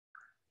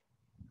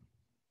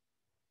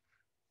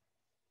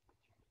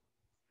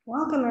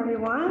Welcome,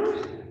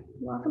 everyone.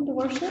 Welcome to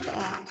worship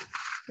at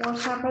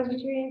Warsaw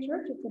Presbyterian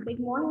Church. It's a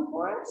big morning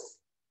for us.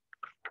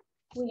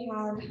 We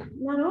have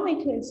not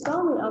only to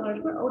install new elders,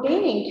 we're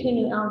ordaining 2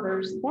 new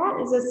elders.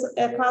 That is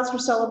a cause for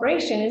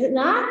celebration, is it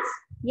not?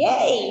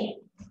 Yay!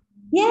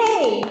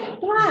 Yay!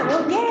 Come on,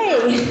 well, yay!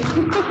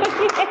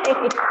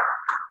 Yay!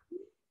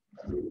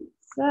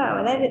 So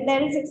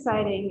that is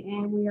exciting,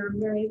 and we're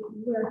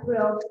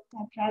thrilled to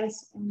have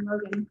Travis and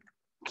Logan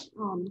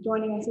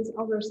joining us as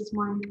elders this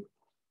morning.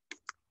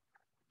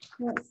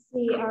 Let's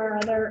see our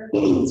other,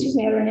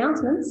 other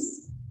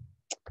announcements.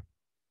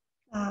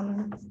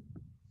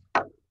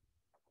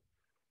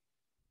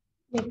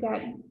 We've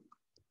got,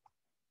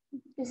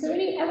 is there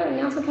any other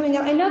announcement coming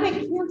up? I know they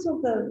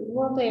canceled the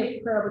World Day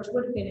of Prayer, which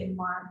would have been in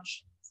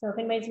March. So if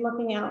anybody's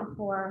looking out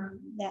for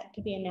that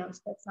to be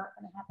announced, that's not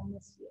going to happen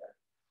this year.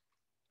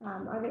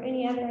 Are there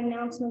any other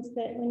announcements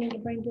that we need to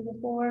bring to the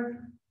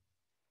board?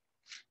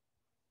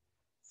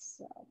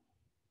 So,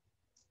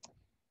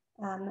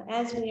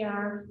 as we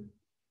are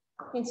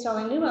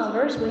installing new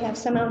elders, we have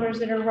some elders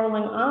that are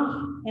rolling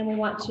off, and we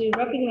want to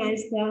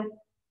recognize the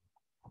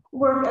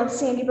work of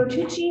Sandy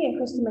Bertucci and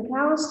Krista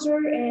McAllister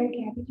and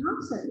Kathy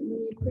Thompson.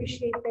 We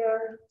appreciate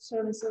their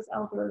service as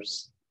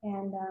elders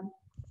and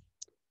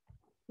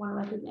want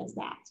to recognize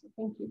that. So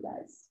thank you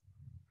guys.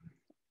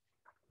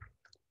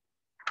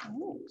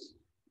 All right.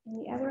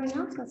 Any other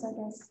announcements, I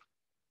guess?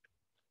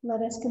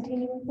 Let us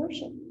continue with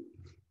worship.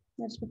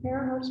 Let's prepare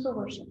our hearts for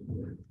worship.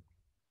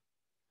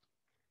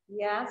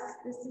 Yes,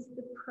 this is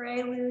the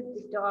prelude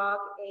the dog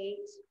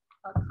ate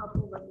a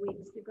couple of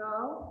weeks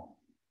ago.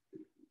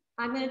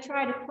 I'm going to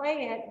try to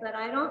play it, but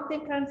I don't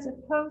think I'm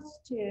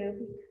supposed to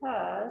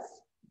because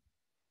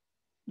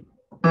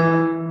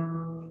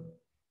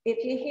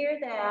if you hear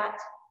that,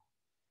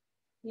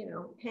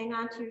 hang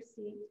on to your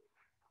seat.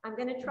 I'm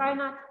going to try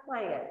not to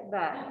play it,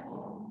 but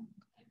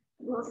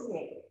we'll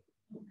see.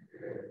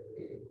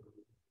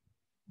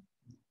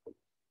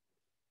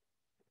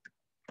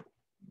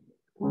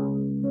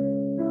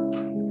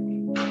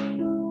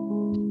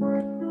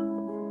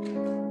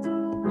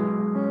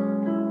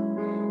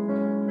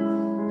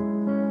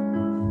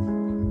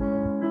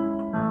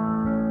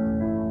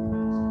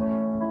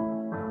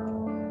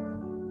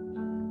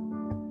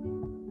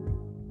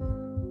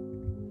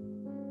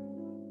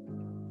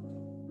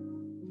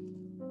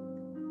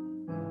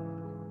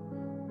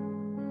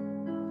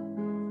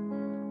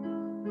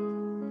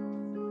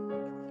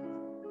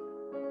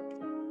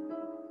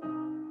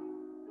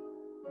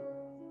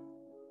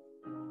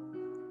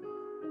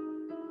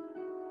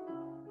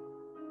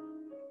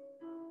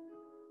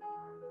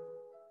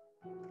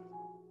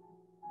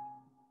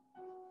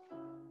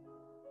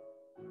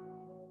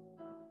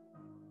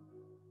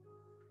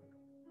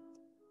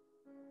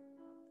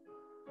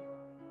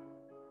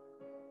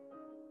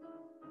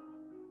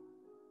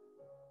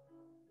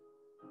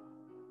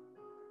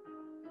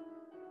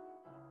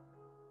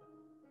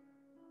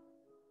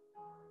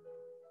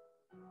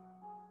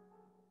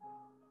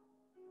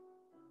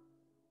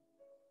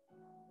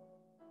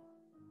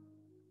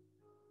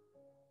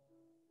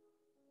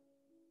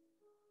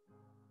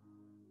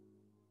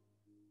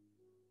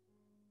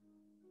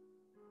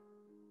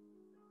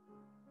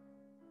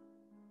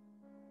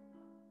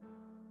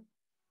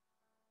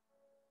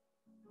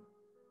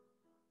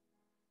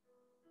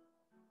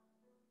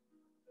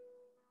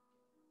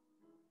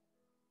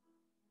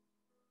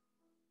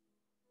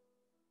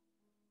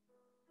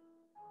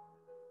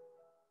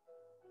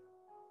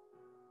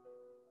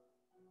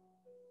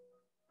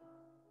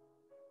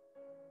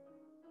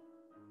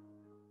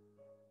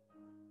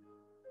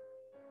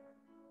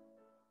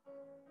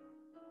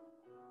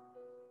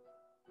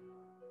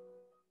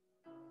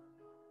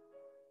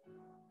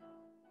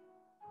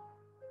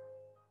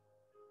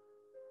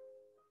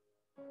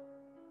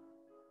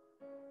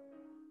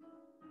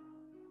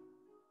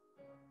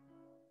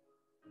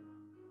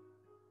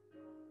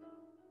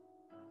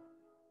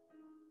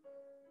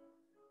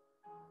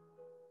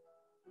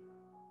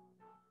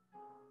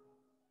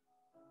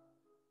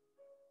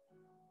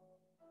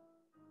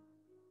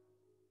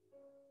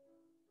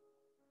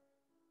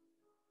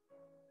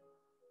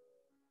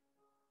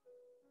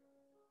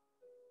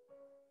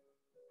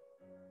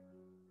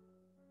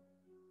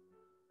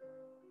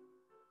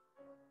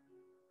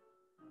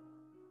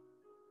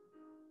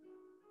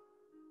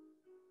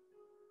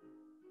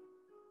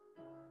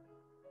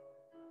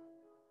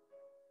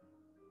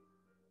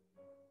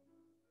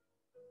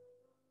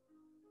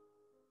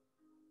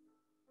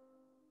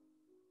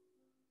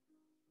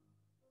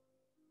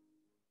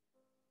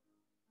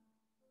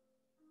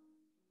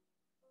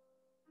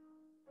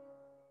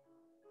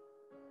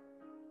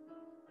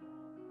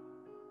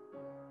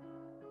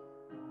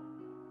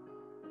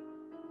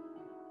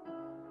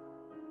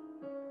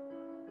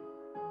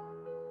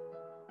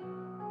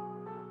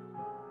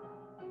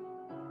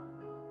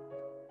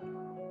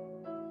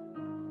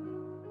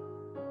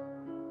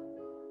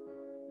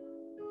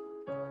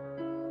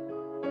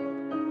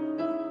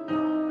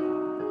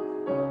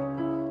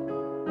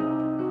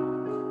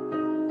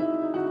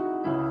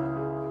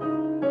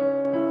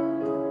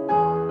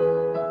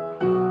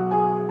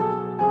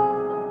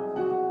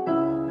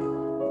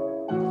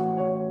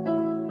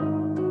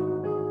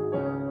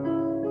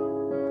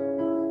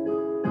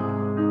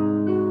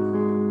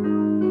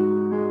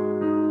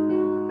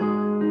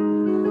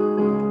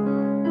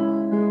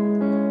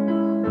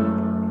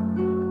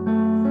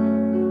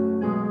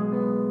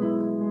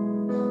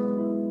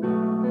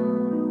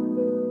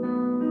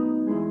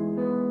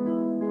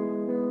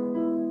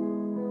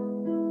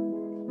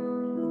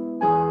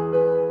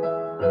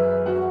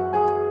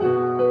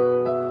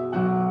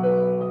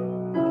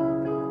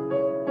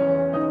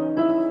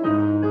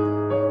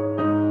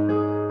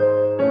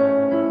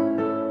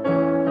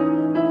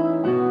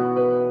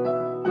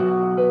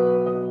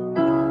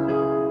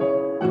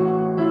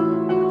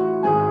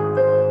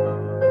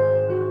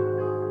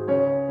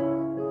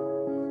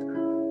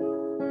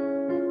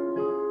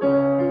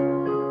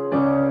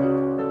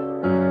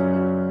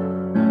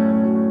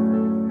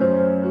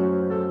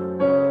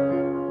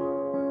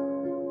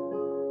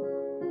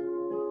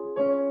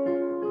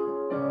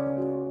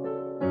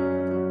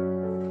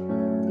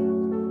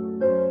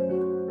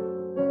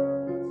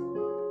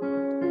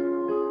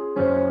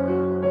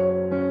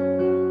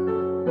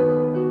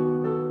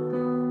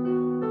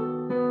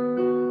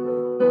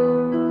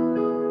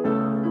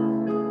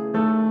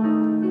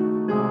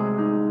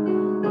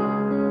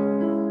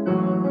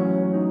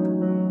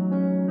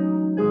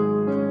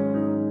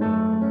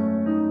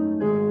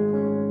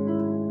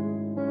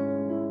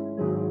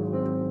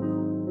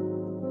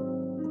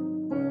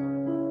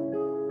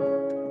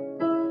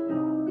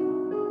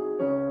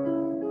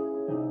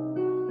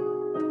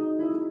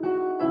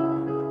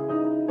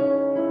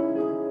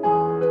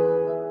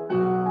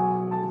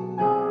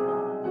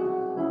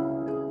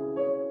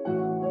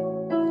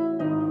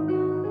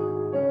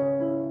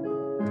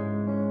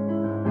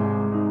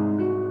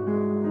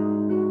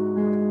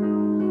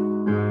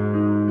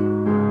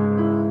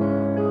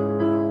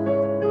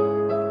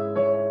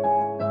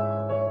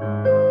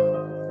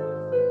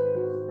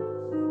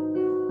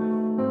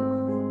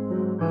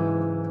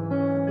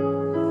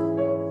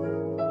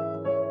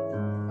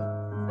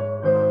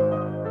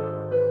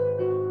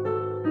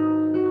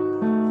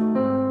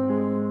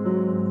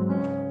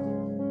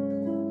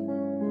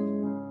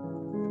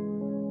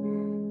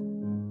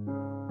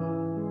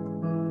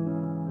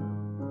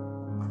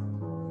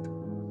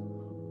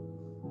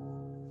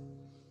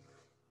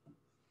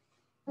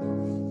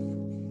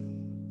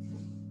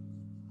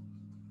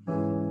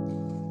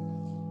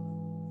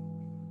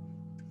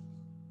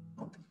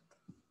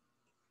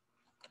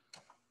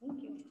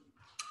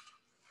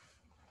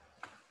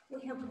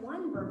 we have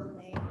one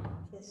birthday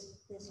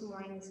this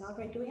morning to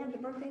celebrate. Do we have the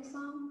birthday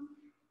song?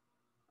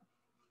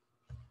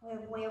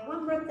 We have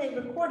one birthday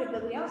recorded,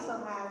 but we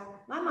also have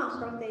my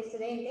mom's birthday is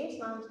today, and Dave's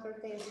mom's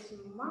birthday is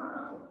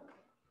tomorrow,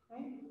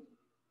 right?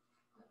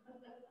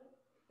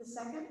 The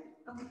second?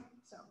 Okay,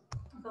 so.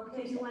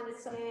 Okay, you want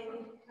to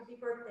sing happy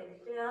birthday,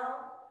 Bill?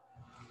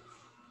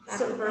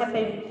 So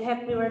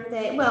happy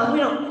birthday. Well, we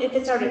don't, if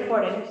it's already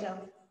recorded, so.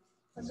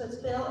 So it's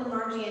Bill and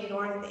Margie and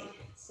Dorothy.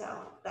 So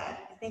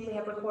that, I think we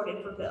have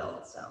recorded for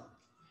Bill, so.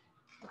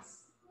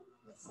 Let's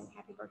sing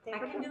happy birthday. I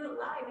can do it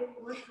live if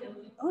you want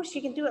to. Oh, she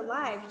can do it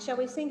live. Shall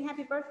we sing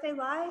happy birthday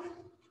live?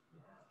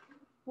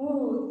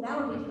 Ooh,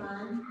 that would be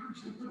fun.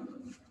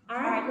 All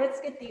right,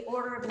 let's get the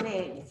order of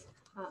names.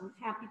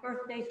 Happy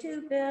birthday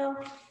to Bill.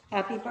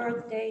 Happy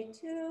birthday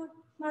to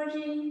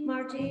Margie.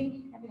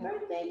 Margie. Happy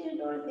birthday to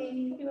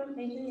Dorothy. Happy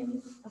birthday to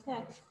you.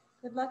 Okay,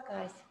 good luck,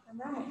 guys.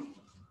 All right.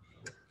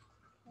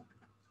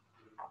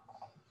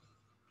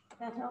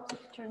 That helps if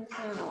you turn the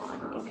fan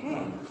on.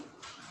 Okay.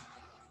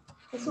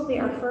 This will be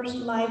our first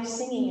live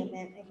singing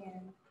event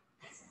again.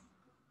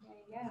 There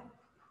you go.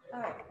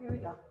 All right, here we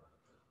go.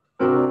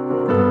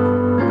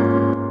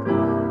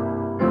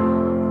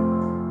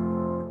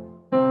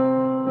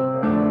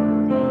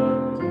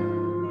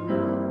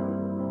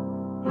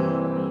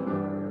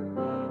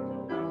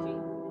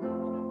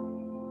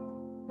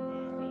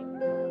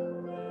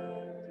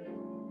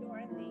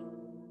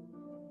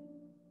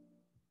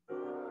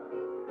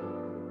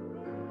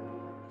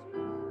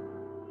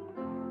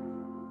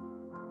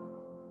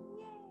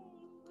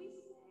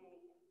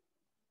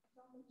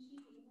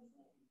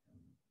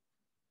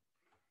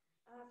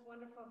 It's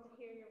wonderful to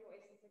hear your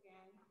voices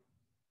again.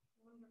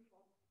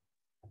 Wonderful.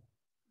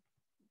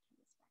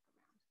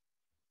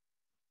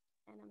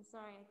 And I'm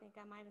sorry, I think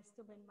I might have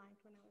still been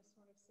mic'd when I was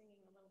sort of singing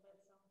a little bit,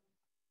 so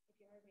if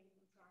you heard me,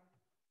 I'm sorry.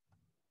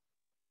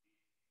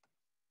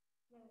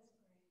 Let us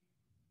pray.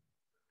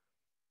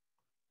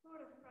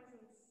 Lord of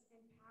presence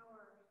and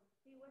power,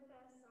 be with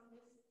us on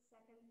this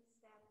second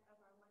step of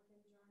our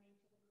Lenten journey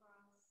to the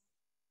cross.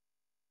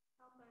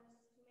 Help us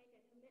to make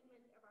a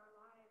commitment of our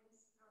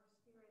lives, our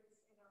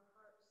spirits, and our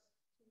hearts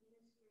to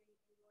ministry in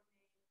your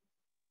name.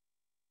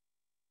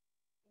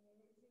 And it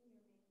is in your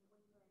name that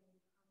we pray.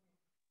 Amen.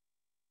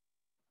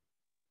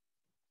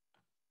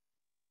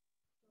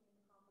 During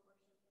the call to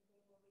worship,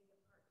 and they will read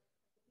the part of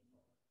the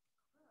people.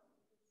 Well,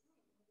 we could sing,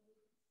 I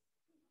believe it's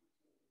too.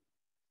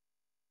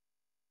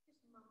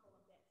 Just mumble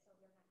a bit so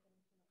they're not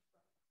getting too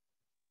much breath.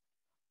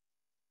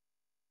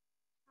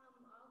 All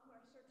who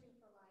are searching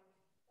for life,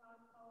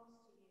 God calls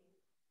to you.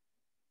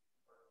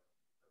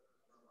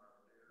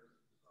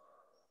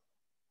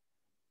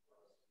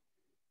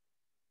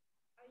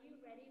 Are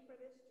you ready for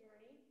this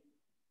journey?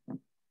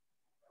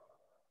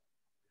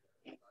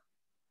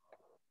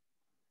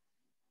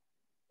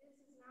 This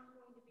is not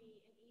going to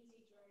be an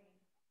easy journey.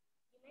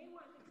 You may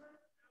want to turn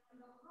around and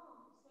go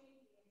home to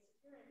safety and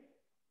security.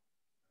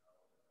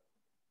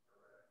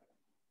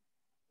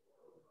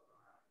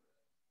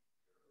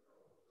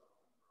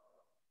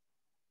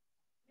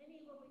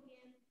 Many will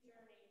begin the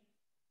journey,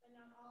 but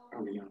not all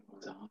will. Are you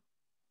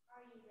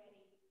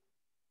ready?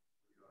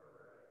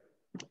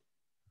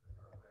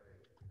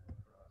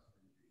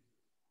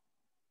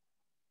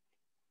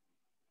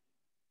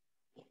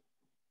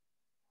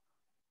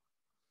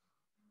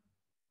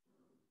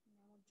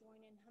 Now we'll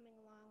join in humming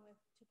along with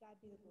To God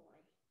Be the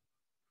Glory.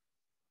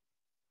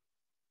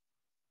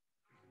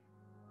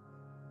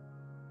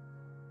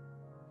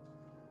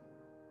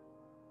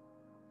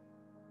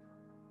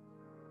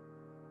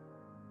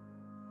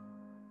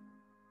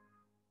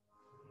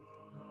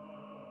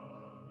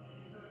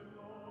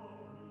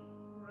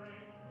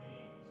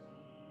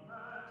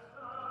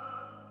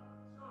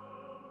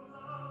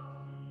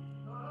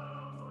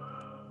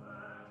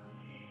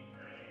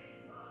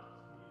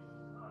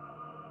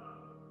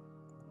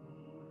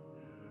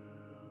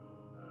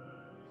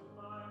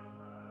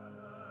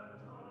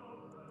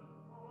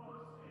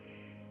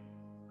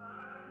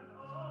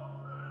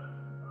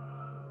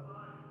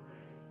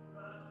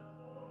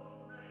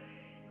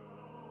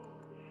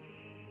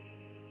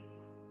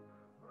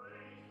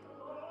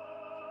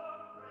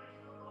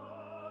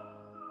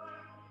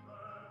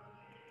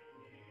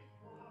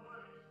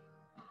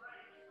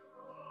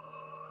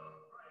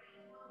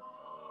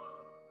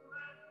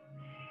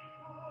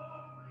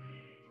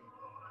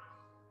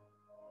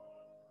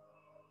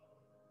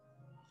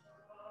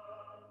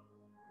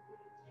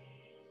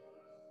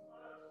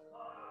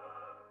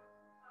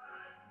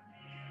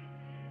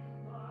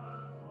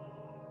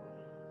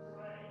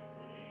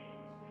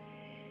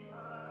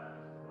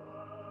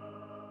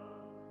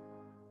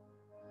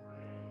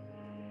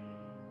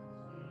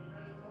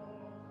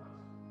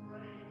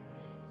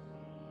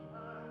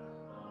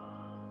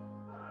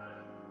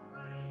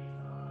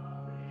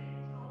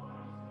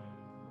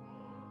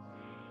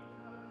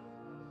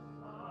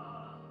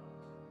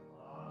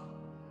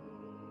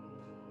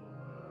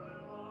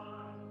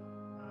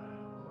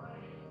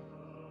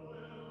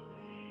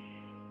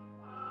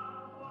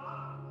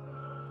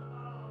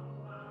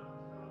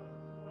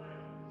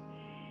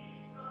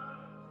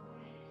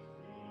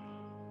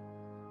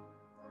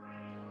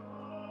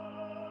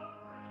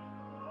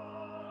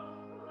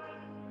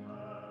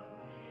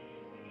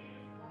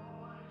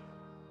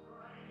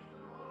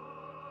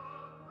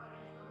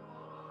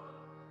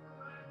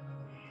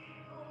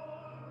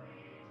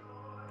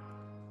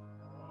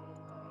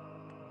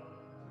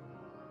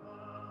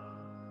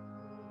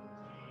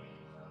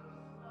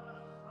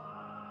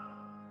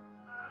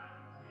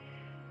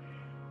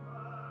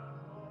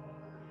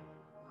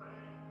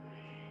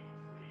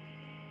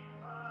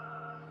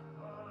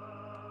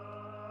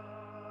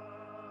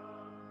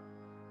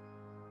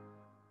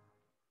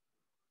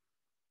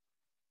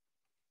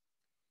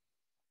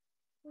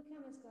 we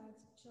come as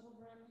God's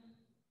children,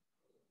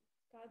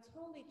 God's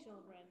holy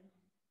children,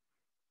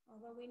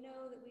 although we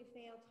know that we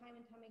fail time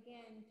and time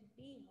again to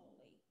be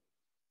holy.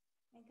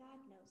 And God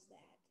knows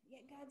that.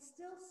 Yet God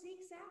still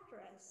seeks after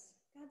us.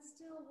 God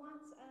still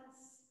wants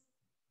us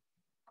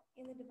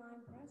in the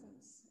divine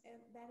presence.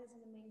 And that is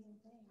an amazing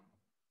thing.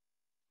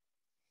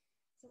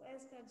 So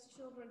as God's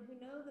children who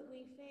know that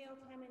we fail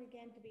time and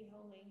again to be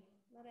holy,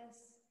 let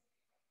us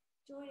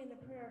join in the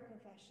prayer of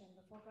confession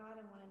before God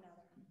and one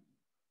another.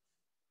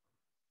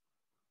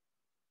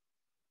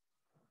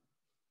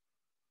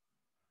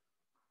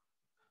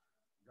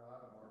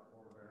 God of our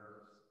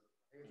forebears,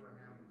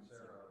 Abraham and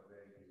Sarah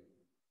obeyed you.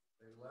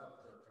 They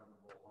left their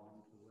comfortable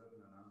home to live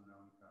in an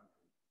unknown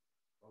country.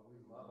 But we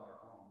love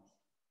our homes.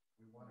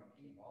 We want to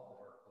keep all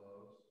of our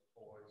clothes,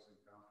 toys, and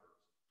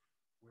comforts.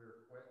 We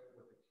are quick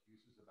with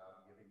excuses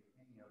about giving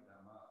any of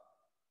them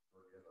up.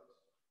 Forgive us.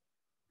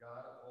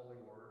 God of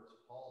holy words,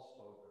 Paul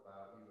spoke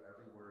about you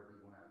everywhere he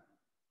went.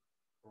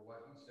 For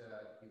what he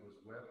said, he was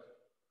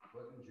whipped,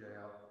 put in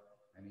jail,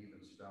 and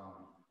even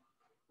stoned.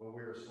 But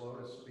we are slow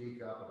to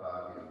speak up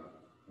about you.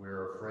 We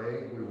are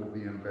afraid we will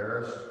be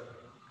embarrassed,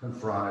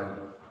 confronted,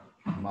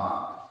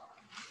 mocked.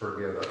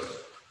 Forgive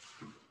us.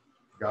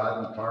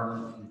 God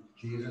incarnate,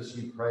 Jesus,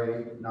 you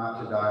prayed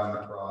not to die on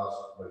the cross,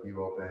 but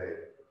you obeyed.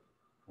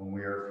 When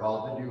we are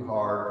called to do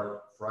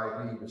hard,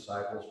 frightening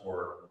disciples'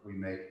 work, we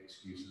make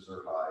excuses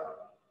or hide.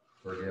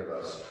 Forgive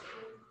us.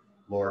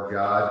 Lord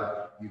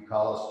God, you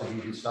call us to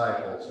be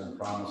disciples and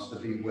promise to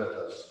be with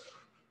us.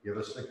 Give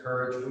us the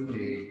courage we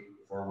need,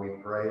 for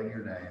we pray in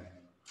your name.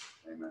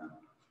 Amen.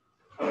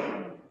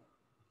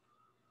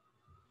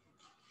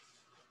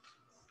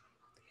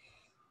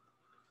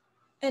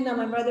 And now,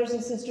 my brothers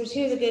and sisters,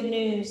 hear the good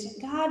news.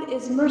 God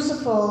is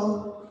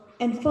merciful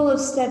and full of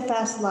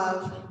steadfast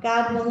love.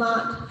 God will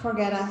not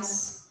forget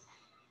us.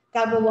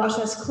 God will wash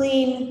us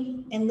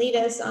clean and lead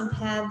us on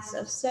paths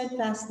of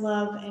steadfast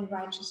love and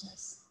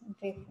righteousness and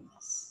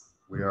faithfulness.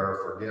 We are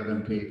a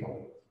forgiven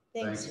people.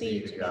 Thanks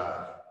be to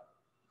God.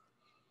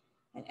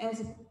 And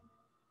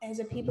as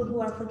a people who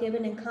are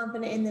forgiven and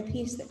confident in the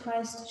peace that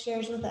Christ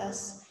shares with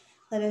us,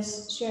 let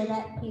us share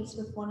that peace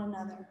with one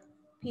another.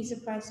 Peace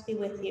of Christ be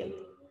with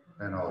you.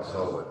 And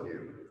also with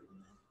you.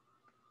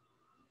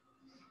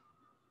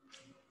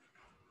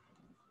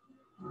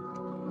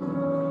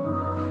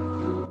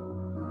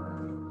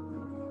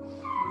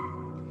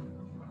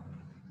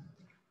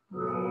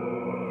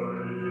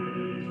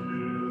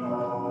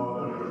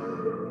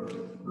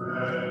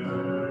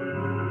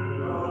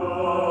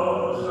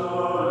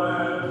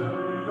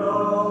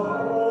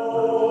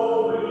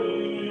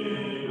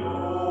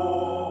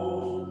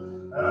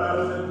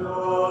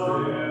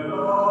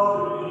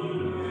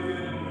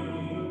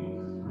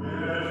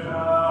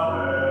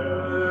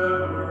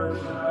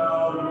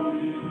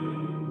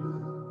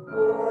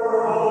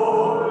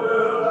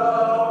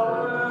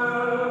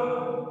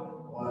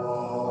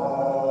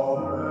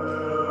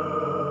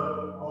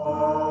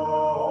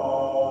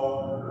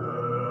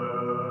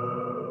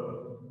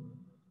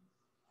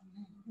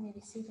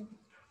 Seated.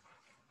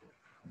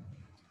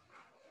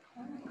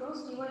 All right,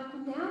 girls, do you want to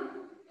come down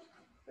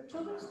for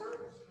children's time?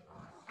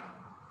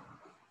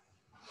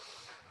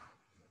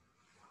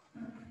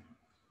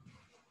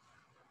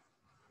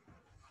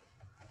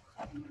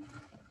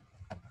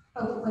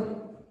 Oh, wait.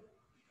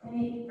 I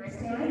need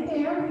stay right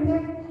there. Right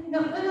there. No.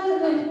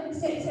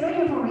 Stay right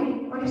here for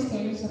me. Or just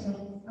stand or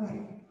something.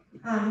 Okay.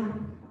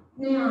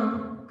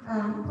 Now,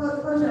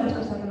 close your eyes for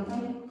a second,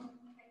 okay?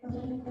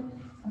 Okay.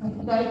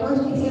 You got it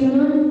closed? Can you see what I'm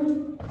doing?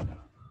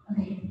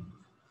 Okay.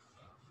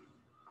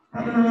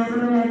 I'm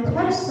going to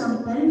touch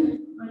something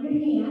on your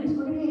hands.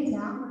 Hold your hands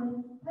out. I'm going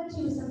to touch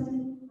you with something.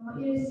 I want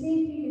you to see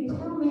if you can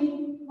tell me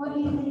what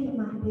you think it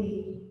might be.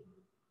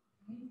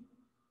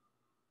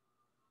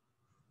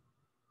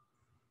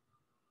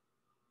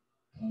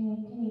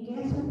 Can you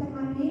guess what that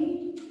might be?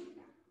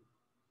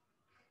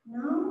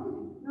 No?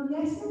 No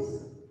guesses?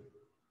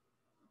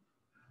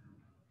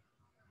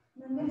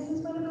 No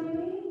guesses what it might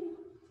be?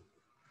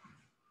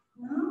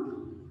 No?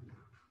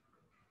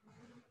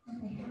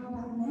 Okay, how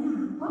about now?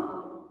 Oh,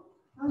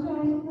 close your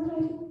eyes, close your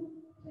eyes.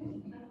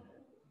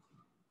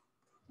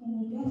 Can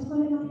you guess what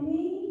it might be?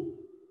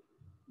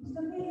 You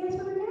still can't guess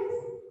what it is?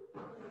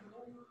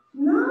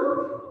 No?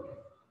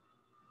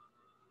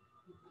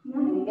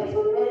 Not gonna guess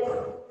what it is?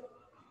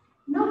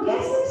 No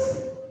guesses?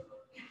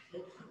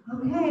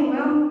 Okay,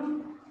 well,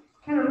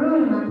 kind of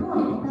ruined my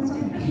point. That's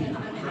okay.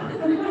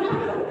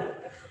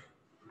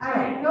 All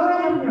right, go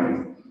ahead and open your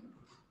eyes.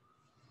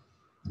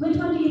 Which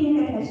one do you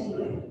think I touched you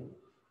with?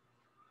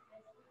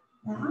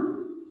 That one?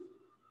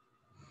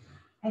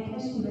 I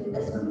touched you with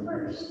this one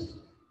first.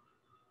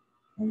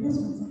 And this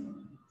one second.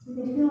 So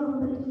they feel a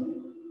little bit different?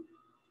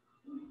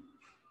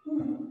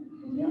 Yeah.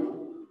 You feel it?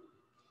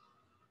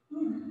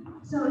 Yeah.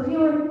 So if you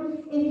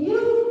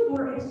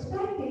were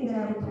expecting that I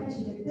would touch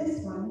you with this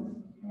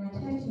one, and I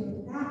touched you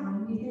with that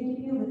one, do you think you'd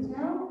be able to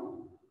tell?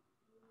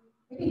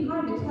 It'd be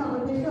hard to tell,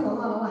 but they feel a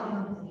lot alike,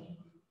 don't they?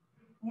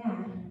 Yeah.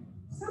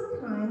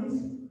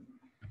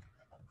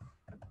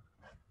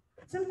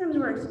 sometimes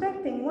we're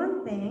expecting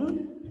one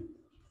thing,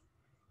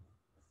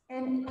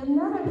 and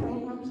another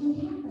thing actually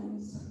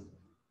happens.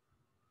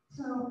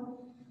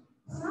 So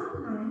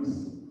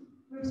sometimes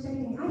we're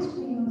expecting ice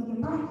cream and we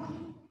get broccoli.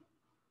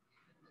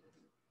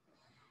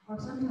 Or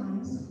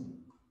sometimes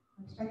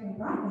we're expecting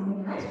broccoli and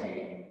we get ice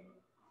cream.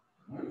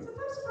 And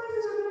sometimes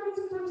surprises are good and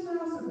sometimes they're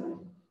not so good.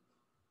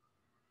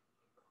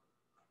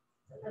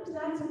 Sometimes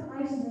God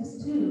surprises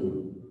us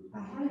too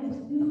by having us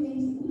do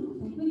things that we don't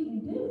think we can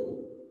do.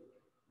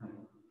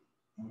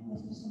 And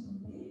let's do something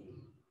big.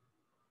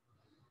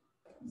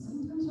 And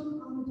sometimes we're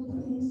called to do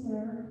things that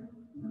are,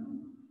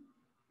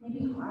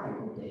 maybe hard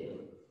to do.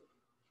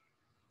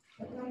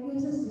 But God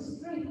gives us the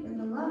strength and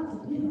the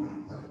love to do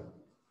that.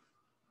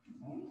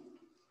 Okay?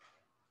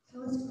 So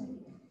let's pray.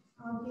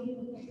 I'll give you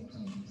the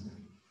chance.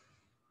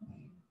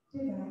 Okay.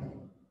 Dear God,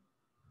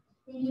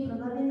 thank you for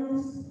loving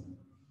us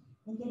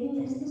and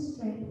giving us the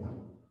strength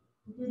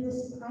to do the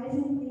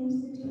surprising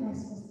things that you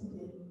ask us to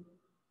do.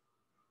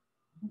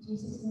 In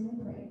Jesus' name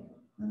we pray.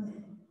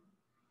 Amen.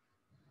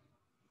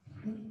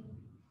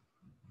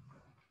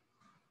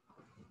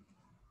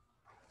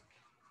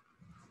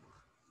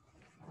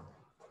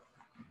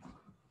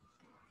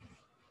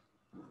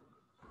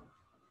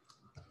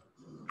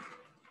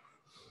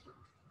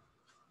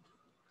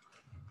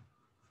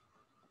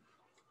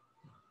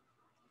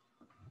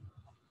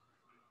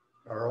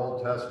 Our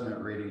Old Testament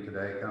reading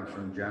today comes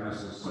from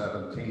Genesis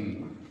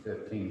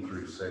 17:15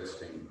 through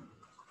 16.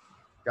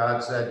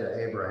 God said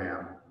to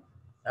Abraham,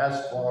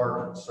 "As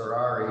for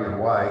Sarai,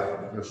 your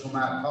wife, you shall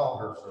not call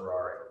her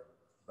Sarai,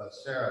 but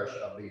Sarah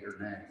shall be her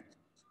name.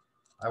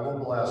 I will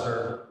bless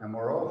her, and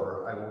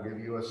moreover, I will give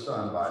you a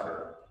son by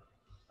her.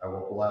 I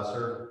will bless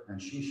her,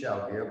 and she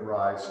shall give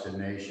rise to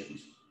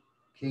nations.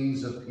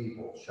 Kings of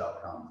people shall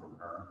come from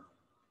her."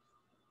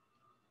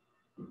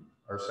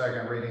 Our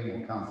second reading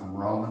will come from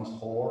Romans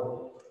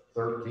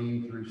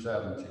 4:13 through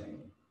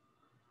 17.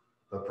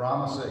 The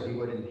promise that he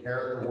would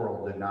inherit the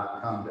world did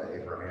not come to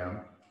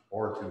Abraham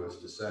or to his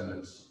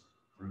descendants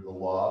through the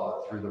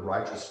law, but through the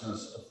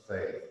righteousness of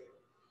faith.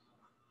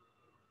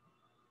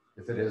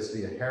 If it is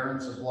the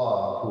adherents of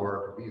law who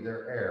are to be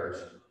their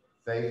heirs,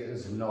 faith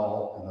is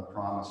null and the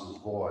promise is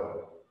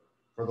void.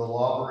 For the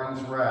law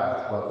brings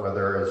wrath, but where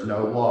there is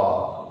no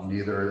law,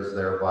 neither is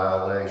there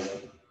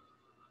violation.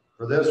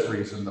 For this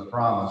reason, the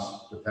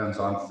promise depends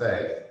on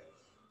faith,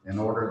 in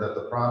order that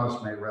the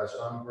promise may rest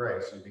on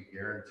grace and be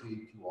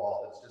guaranteed to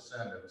all his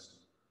descendants,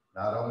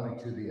 not only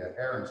to the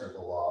adherents of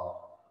the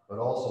law, but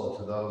also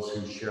to those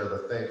who share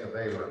the faith of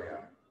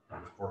Abraham,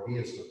 for he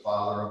is the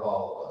father of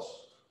all of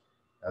us.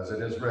 As it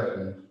is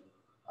written,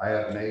 "I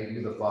have made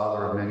you the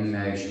father of many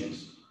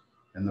nations,"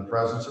 in the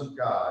presence of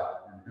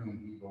God, in whom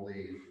he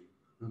believed,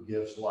 who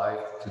gives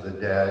life to the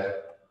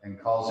dead and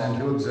calls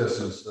into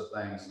existence the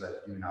things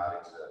that do not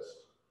exist.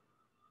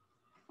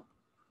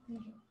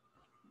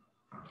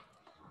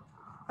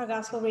 Our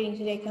gospel reading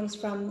today comes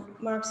from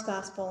Mark's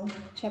Gospel,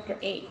 chapter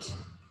 8,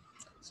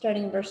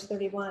 starting in verse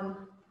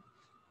 31.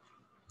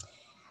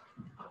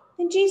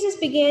 And Jesus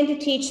began to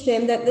teach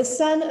them that the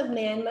Son of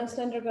Man must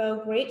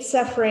undergo great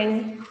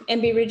suffering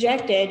and be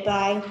rejected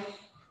by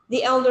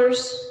the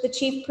elders, the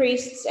chief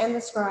priests, and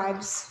the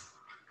scribes,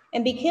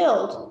 and be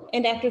killed,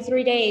 and after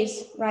 3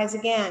 days rise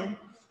again.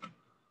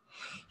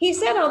 He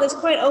said all this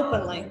quite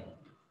openly,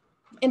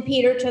 and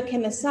Peter took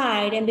him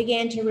aside and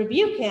began to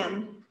rebuke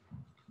him.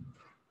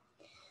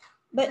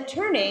 But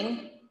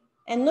turning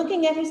and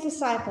looking at his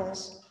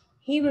disciples,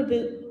 he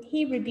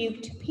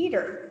rebuked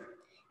Peter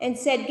and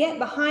said, "Get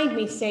behind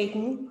me,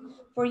 Satan,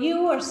 for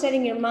you are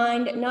setting your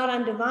mind not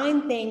on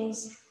divine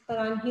things, but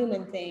on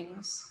human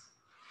things."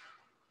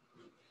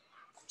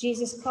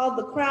 Jesus called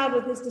the crowd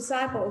with his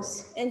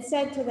disciples and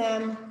said to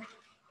them,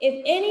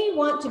 "If any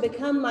want to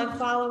become my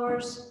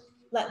followers,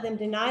 let them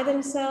deny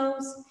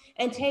themselves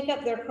and take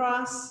up their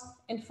cross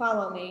and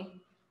follow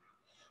me.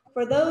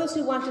 For those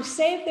who want to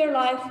save their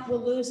life will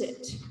lose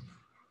it,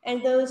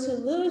 and those who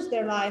lose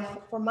their life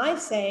for my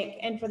sake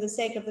and for the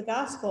sake of the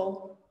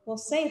gospel will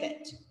save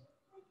it.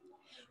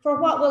 For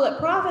what will it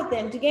profit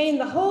them to gain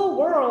the whole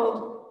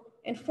world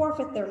and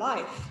forfeit their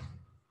life?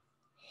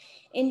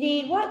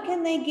 Indeed, what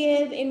can they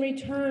give in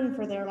return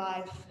for their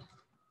life?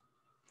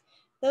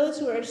 Those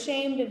who are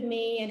ashamed of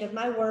me and of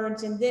my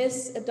words in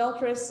this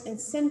adulterous and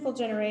sinful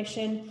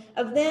generation,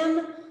 of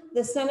them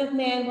the Son of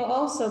Man will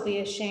also be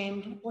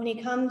ashamed when he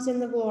comes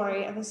in the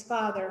glory of his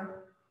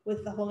Father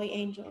with the holy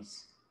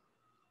angels."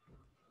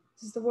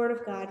 This is the word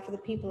of God for the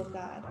people of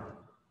God.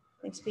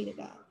 Thanks be to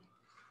God.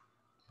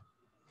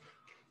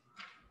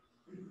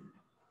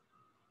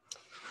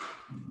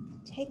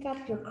 Take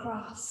up your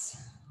cross.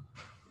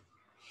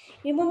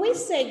 You know,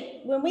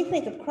 when we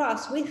think of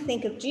cross, we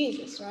think of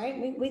Jesus, right?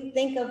 We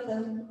think of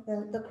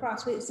the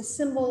cross. It's a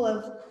symbol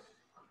of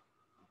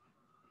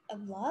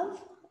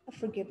love, of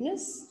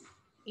forgiveness,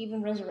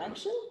 even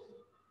resurrection.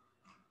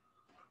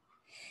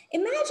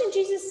 Imagine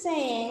Jesus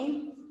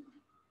saying,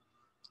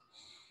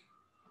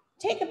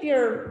 "Take up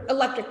your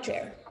electric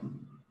chair,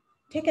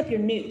 take up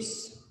your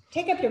noose,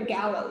 take up your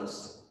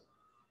gallows,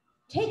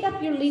 take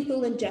up your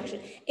lethal injection.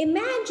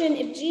 Imagine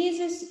if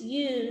Jesus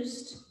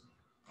used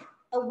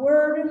a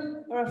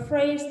word or a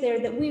phrase there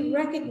that we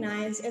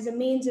recognize as a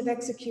means of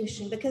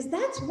execution, because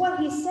that's what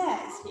he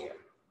says here.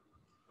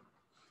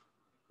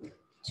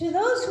 To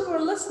those who were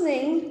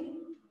listening,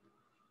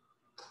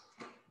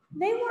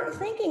 they weren't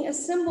thinking a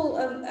symbol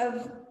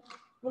of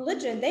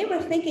religion. They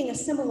were thinking a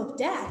symbol of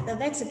death,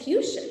 of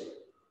execution.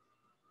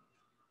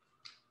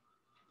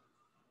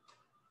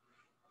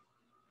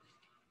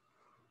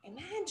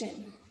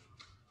 Imagine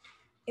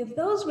if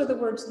those were the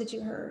words that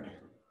you heard.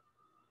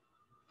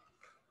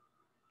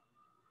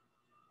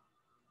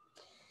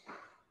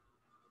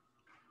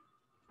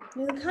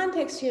 Now, the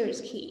context here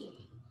is key.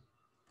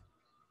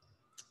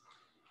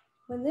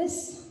 When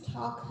this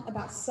talk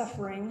about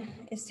suffering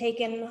is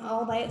taken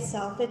all by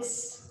itself,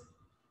 it's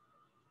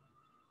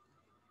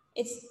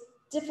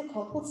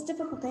difficult. Well, it's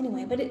difficult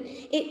anyway, but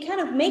it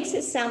kind of makes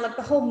it sound like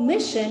the whole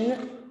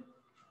mission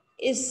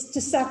is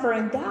to suffer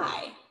and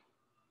die.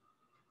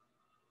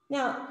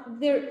 Now,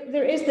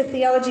 there is the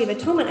theology of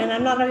atonement, and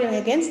I'm not arguing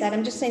against that.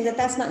 I'm just saying that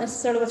that's not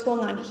necessarily what's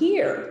going on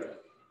here.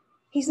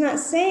 He's not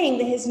saying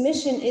that his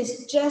mission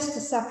is just to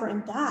suffer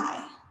and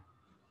die.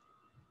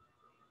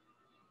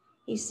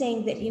 He's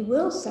saying that he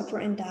will suffer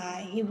and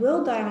die. He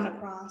will die on a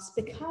cross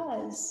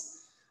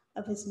because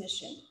of his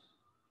mission.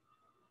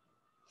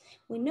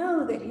 We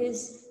know that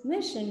his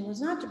mission was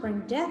not to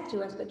bring death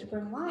to us, but to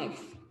bring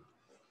life.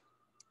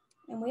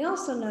 And we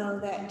also know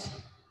that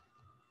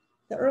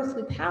the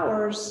earthly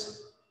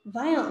powers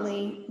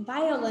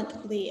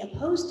violently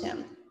opposed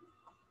him.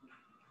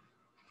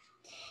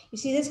 You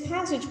see, this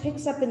passage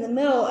picks up in the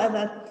middle of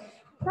a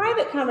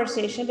private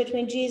conversation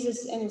between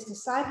Jesus and his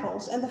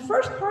disciples. And the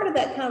first part of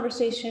that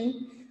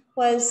conversation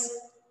was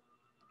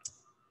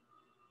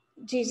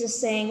Jesus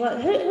saying, well,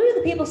 who do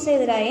the people say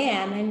that I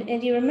am? And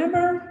do you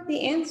remember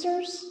the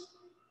answers?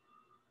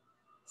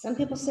 Some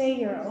people say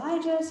you're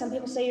Elijah. Some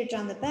people say you're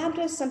John the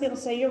Baptist. Some people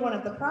say you're one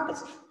of the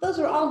prophets. Those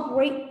are all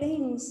great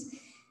things.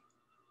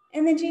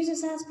 And then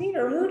Jesus asked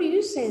Peter, who do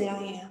you say that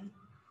I am?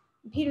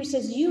 And Peter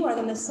says, you are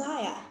the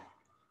Messiah.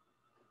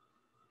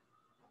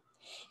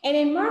 And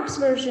in Mark's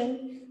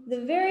version,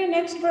 the very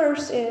next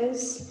verse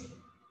is,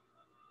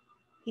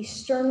 he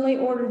sternly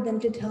ordered them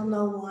to tell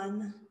no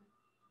one.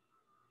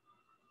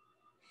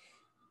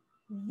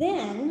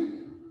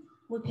 Then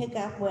we pick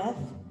up with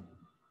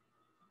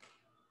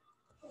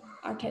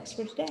our text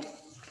for today.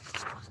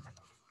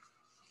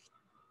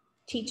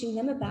 Teaching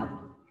them about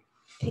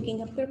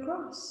picking up their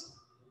cross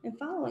and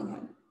following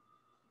him.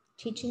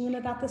 Teaching them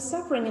about the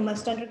suffering they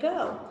must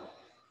undergo.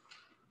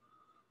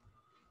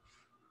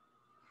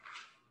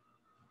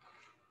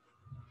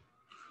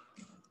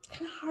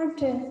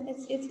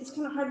 It's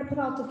kind of hard to put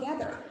all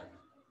together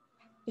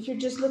if you're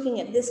just looking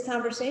at this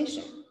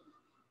conversation.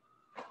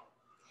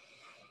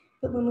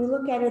 But when we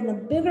look at it in the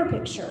bigger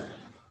picture,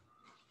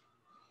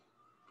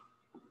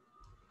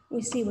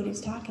 we see what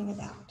he's talking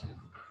about.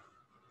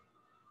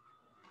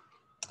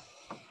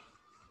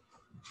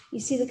 You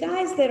see, the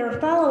guys that are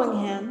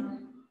following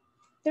him,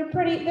 they're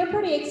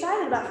pretty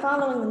excited about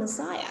following the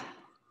Messiah.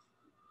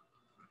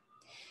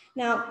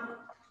 Now,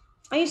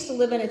 I used to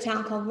live in a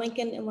town called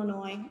Lincoln,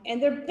 Illinois,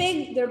 and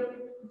they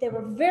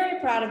were very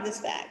proud of this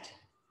fact.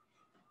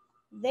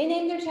 They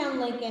named their town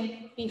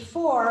Lincoln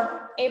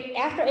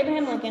after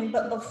Abraham Lincoln,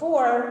 but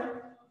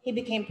before he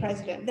became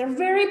president. They're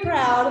very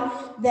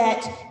proud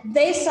that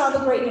they saw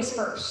the greatness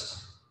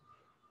first.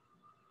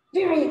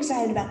 Very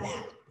excited about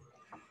that.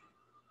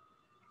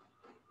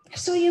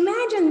 So you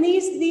imagine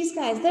these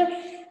guys,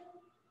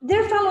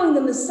 they're following the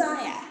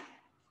Messiah,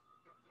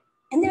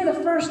 and they're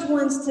the first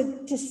ones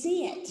to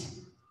see it.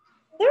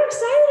 They're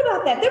excited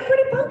about that. They're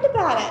pretty pumped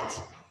about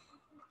it.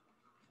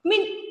 I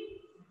mean,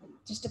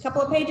 just a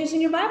couple of pages in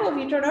your Bible, if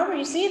you turn over,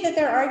 you see that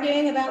they're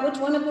arguing about which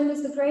one of them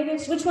is the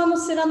greatest, which one will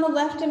sit on the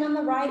left and on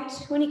the right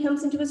when he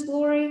comes into his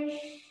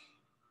glory.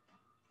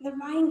 They're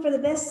vying for the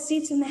best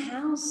seats in the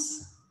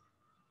house.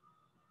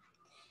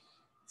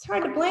 It's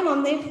hard to blame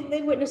them.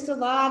 They've witnessed a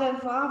lot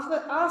of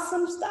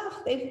awesome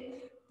stuff.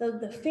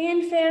 The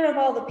fanfare of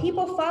all the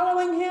people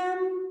following him,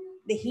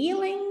 the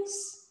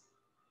healings.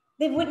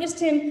 They've witnessed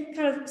him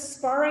kind of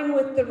sparring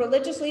with the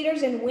religious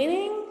leaders and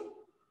winning.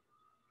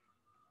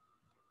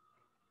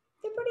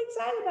 They're pretty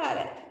excited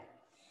about it.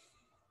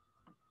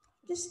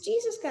 This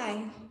Jesus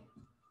guy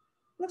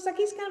looks like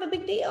he's kind of a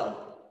big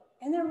deal.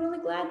 And they're really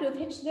glad to have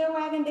hitched their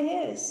wagon to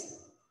his.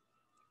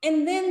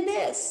 And then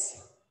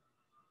this.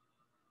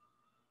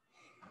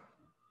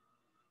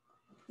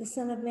 The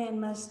Son of Man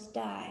must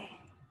die.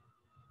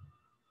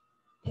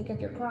 Pick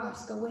up your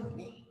cross, go with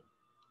me.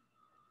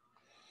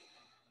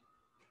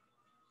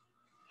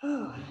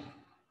 Oh,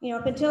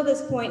 up until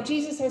this point,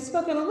 Jesus has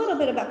spoken a little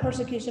bit about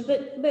persecution,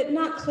 but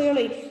not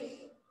clearly.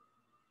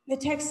 The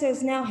text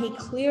says now he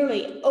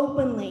clearly,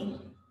 openly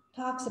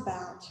talks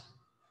about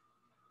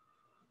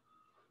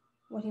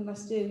what he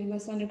must do. He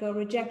must undergo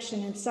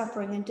rejection and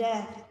suffering and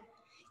death.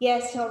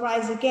 Yes, he'll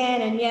rise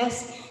again, and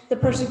yes, the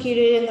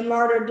persecuted and the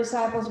martyred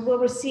disciples will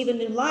receive a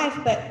new life,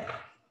 but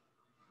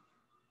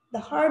The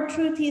hard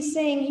truth he's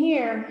saying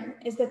here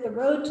is that the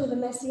road to the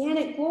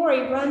messianic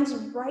glory runs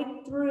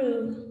right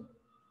through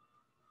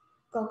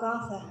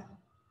Golgotha,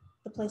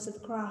 the place of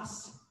the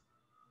cross.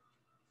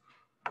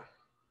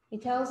 He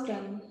tells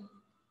them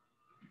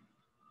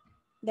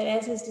that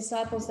as his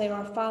disciples, they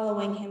are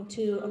following him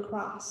to a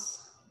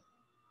cross.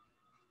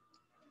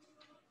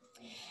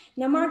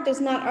 Now, Mark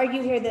does not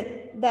argue here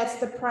that that's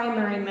the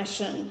primary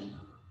mission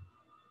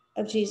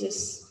of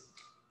Jesus'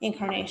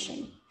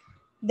 incarnation,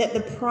 that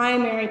the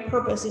primary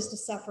purpose is to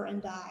suffer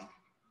and die.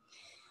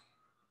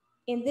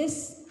 In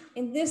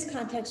this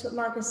context, what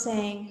Mark is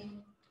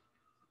saying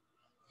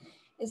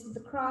is that the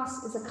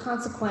cross is a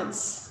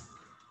consequence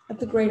of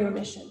the greater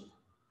mission.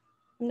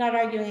 I'm not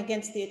arguing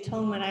against the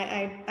atonement.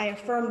 I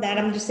affirm that.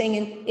 I'm just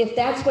saying if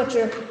that's what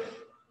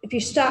if you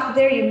stop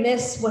there, you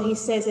miss what he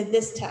says in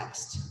this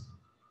text,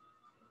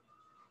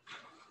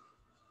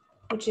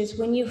 which is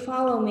when you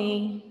follow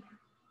me,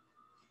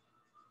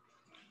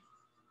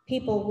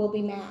 people will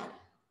be mad.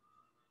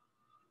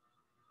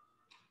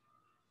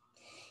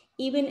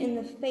 Even in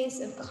the face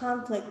of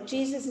conflict,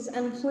 Jesus is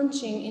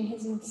unflinching in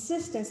his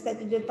insistence that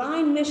the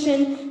divine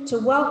mission to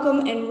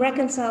welcome and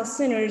reconcile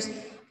sinners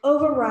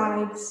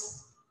overrides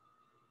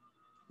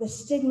the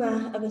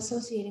stigma of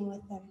associating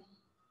with them.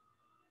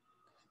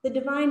 The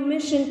divine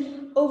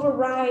mission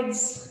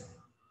overrides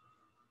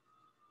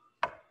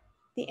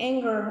the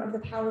anger of the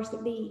powers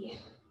that be.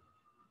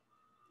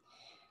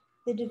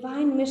 The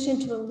divine mission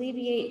to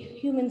alleviate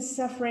human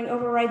suffering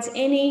overrides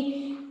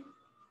any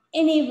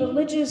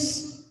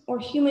religious or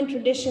human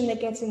tradition that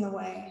gets in the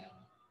way.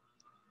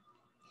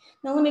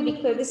 Now, let me be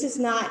clear, this is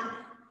not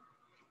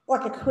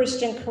like a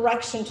Christian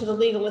correction to the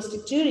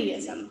legalistic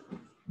Judaism.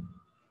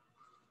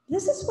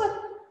 This is what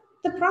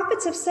the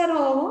prophets have said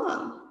all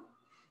along.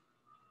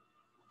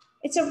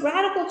 It's a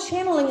radical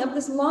channeling of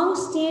this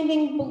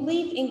long-standing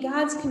belief in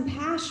God's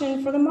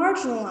compassion for the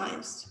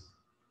marginalized.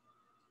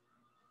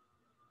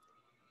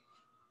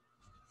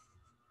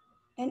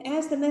 And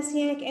as the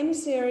messianic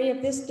emissary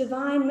of this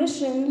divine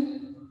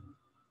mission,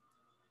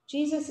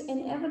 Jesus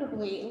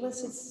inevitably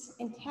elicits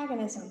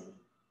antagonism,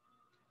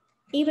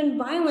 even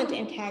violent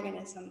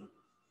antagonism,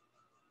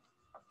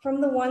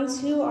 from the ones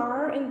who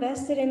are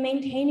invested in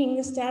maintaining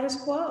the status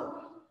quo.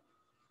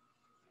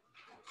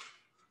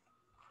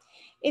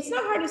 It's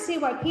not hard to see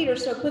why Peter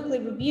so quickly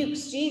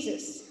rebukes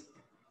Jesus.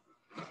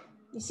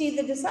 You see,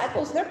 the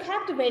disciples, they're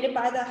captivated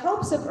by the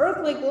hopes of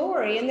earthly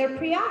glory, and they're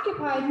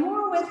preoccupied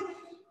more with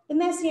the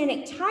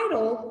messianic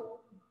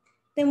title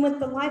than with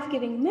the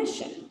life-giving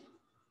mission.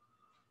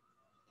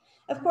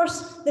 Of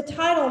course, the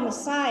title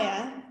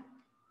Messiah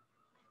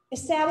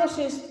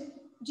establishes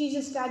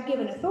Jesus'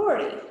 God-given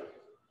authority.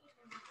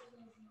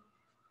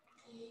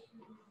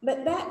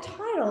 But that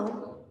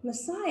title,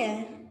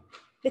 Messiah,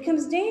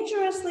 becomes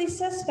dangerously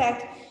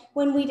suspect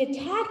when we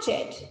detach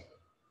it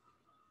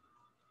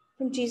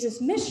from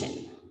Jesus'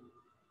 mission.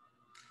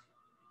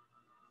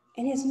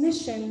 And his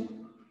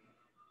mission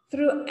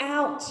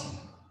throughout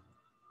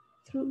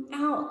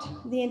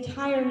the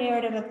entire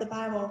narrative of the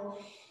Bible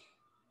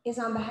is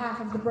on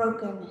behalf of the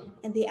broken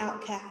and the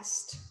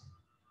outcast.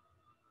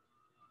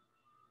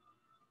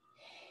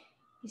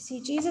 You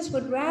see, Jesus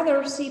would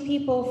rather see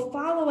people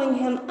following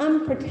him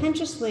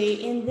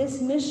unpretentiously in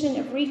this mission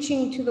of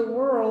reaching to the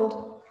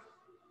world,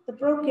 the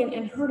broken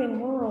and hurting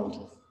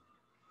world.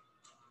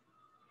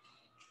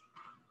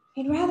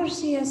 He'd rather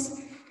see us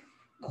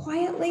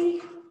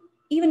quietly,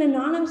 even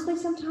anonymously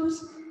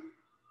sometimes,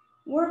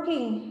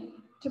 working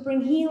to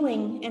bring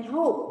healing and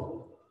hope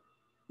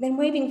than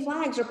waving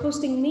flags or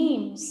posting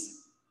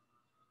memes.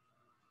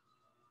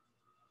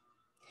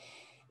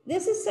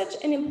 This is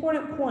such an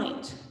important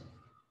point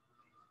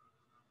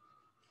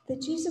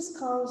that Jesus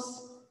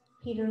calls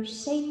Peter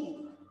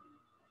Satan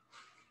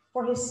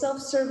for his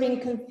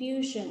self-serving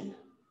confusion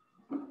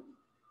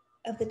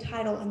of the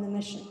title and the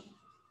mission.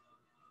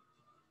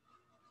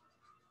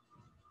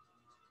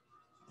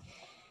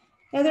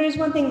 Now, there is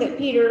one thing that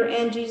Peter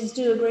and Jesus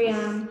do agree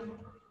on,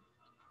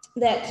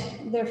 that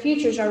their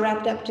futures are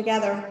wrapped up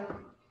together.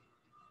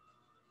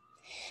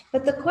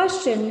 But the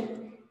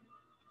question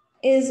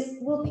is,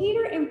 will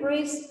Peter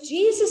embrace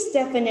Jesus'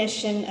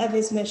 definition of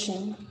his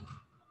mission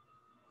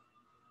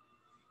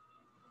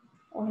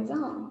or his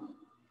own?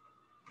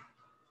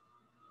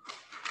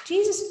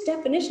 Jesus'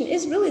 definition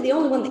is really the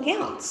only one that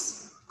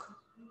counts.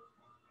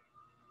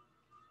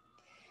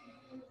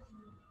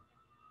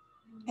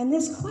 And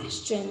this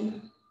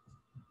question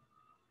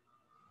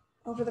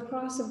over the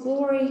cross of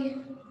glory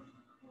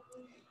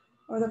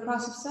or the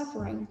cross of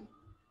suffering,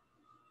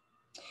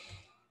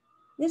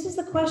 this is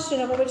the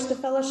question over which the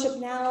fellowship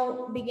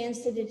now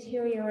begins to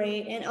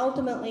deteriorate and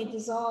ultimately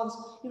dissolves.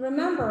 You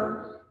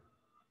remember,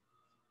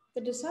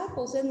 the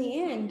disciples in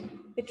the end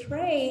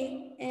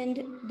betray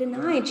and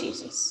deny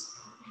Jesus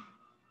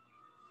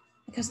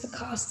because the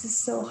cost is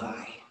so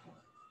high.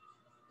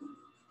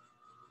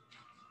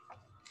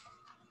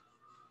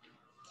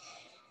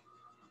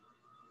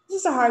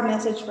 This is a hard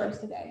message for us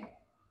today.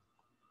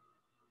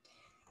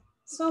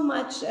 So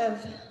much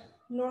of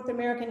North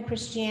American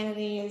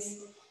Christianity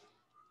is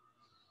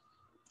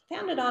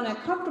founded on a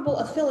comfortable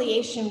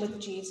affiliation with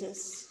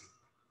Jesus.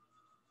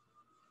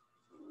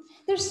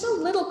 There's so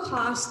little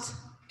cost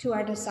to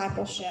our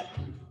discipleship.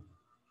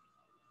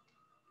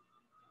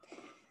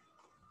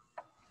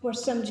 Where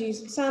some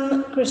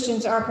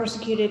Christians are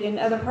persecuted in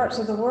other parts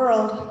of the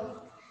world.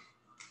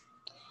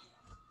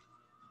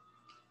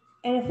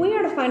 And if we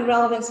are to find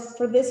relevance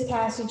for this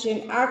passage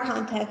in our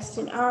context,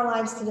 in our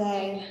lives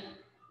today,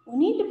 we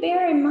need to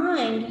bear in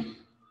mind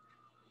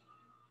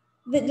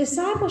that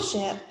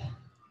discipleship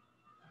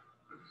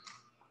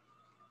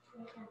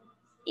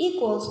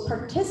equals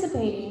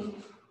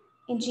participating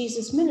in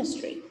Jesus'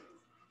 ministry.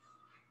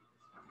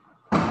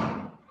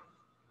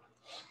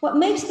 What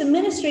makes the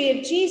ministry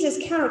of Jesus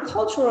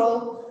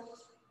countercultural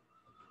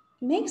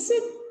makes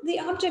it the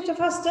object of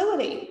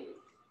hostility.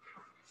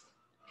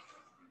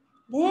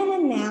 Then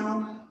and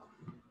now,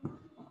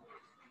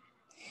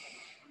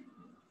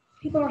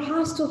 people are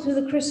hostile to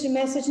the Christian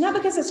message, not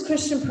because it's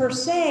Christian per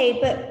se,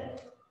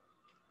 but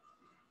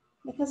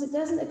because it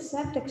doesn't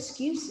accept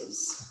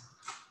excuses.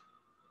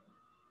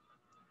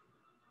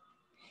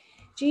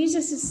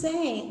 Jesus is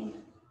saying,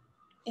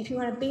 if you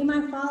want to be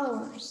my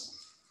followers,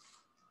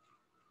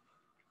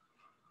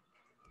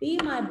 be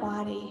my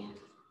body,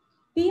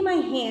 be my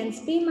hands,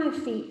 be my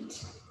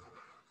feet.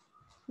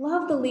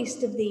 Love the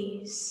least of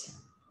these.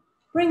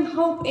 Bring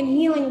hope and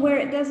healing where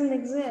it doesn't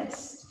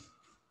exist.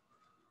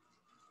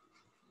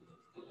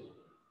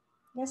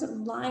 It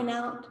doesn't line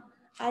out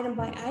item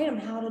by item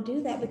how to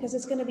do that, because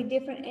it's going to be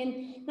different,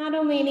 and not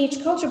only in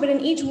each culture, but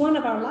in each one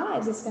of our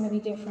lives, it's going to be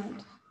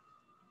different.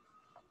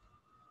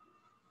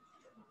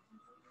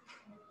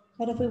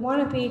 But if we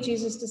want to be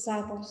Jesus'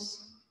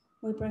 disciples,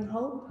 we bring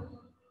hope,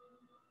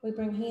 we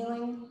bring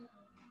healing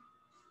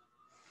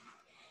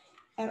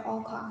at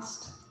all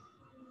cost.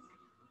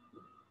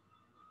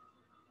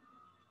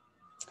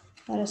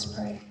 Let us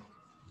pray.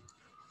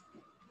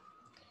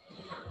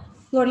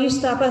 Lord, you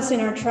stop us in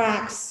our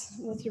tracks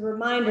with your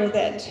reminder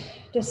that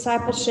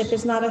discipleship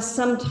is not a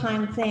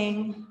sometime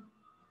thing.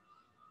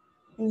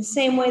 In the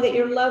same way that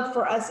your love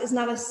for us is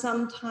not a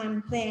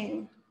sometime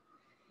thing.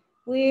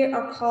 We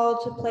are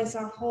called to place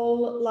our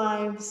whole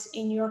lives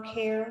in your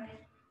care,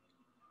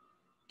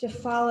 to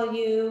follow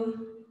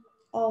you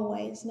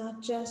always,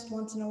 not just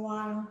once in a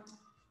while.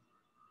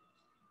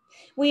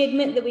 We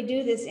admit that we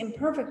do this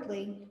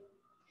imperfectly.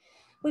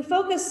 We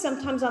focus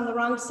sometimes on the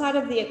wrong side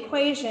of the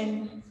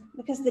equation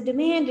because the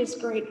demand is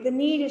great, the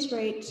need is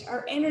great,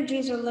 our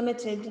energies are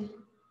limited.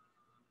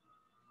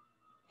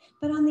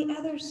 But on the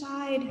other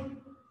side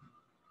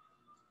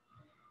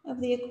of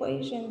the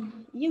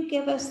equation, you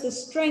give us the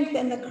strength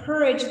and the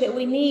courage that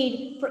we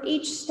need for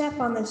each step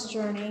on this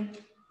journey.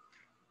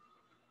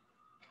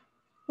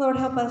 Lord,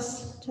 help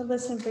us to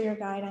listen for your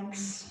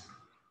guidance.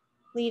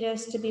 Lead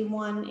us to be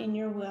one in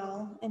your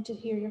will and to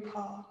hear your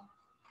call.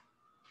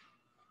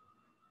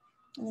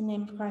 In the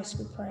name of Christ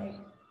we pray.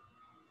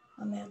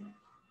 Amen.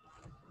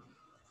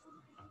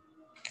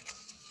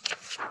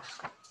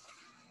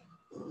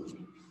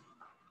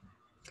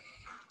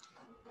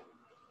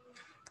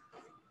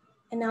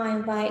 And now I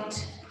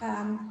invite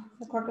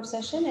the clerk of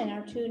session and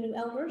our two new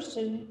elders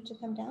to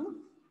come down.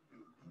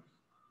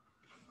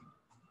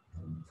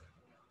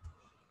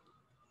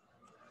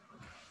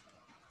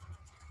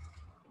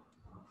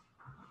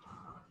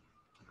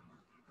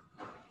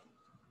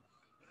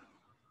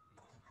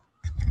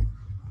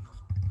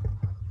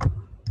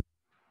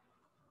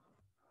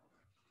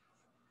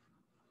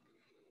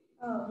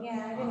 Oh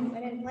yeah, I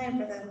didn't plan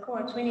for the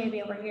chords. We need to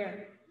be over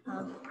here.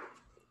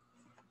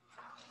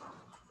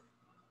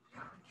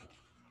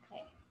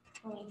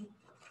 Okay.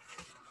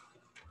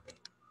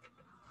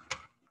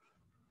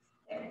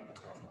 There.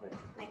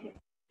 Thank you.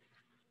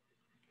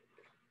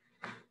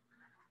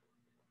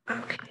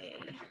 Okay.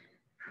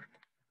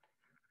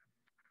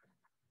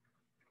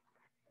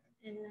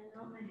 And then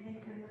oh my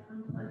heck, I'm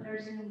gonna unplug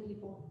our Zoom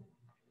people.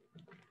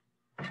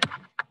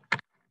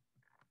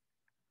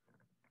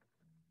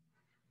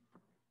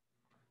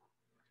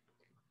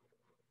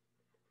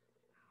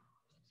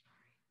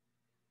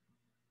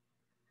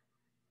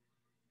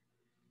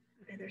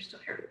 Okay, they're still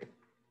here.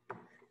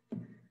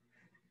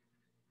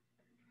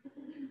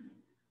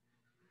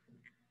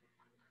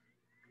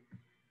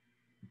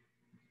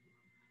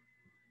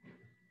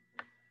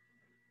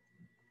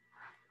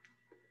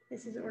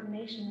 This is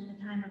ordination in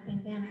the time of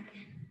pandemic.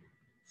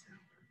 So.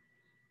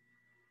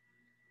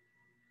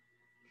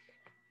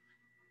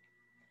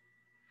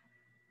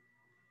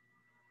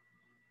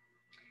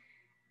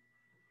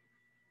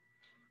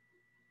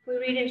 We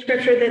read in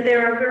Scripture that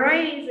there are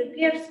varieties of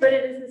gifts, but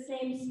it is the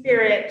same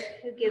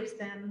Spirit who gives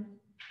them.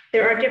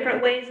 There are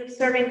different ways of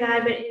serving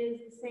God, but it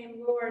is the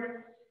same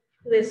Lord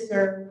who is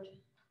served.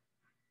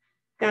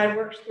 God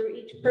works through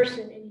each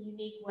person in a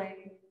unique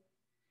way,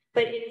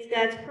 but it is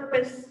God's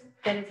purpose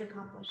that is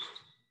accomplished.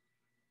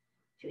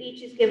 To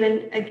each is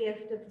given a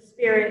gift of the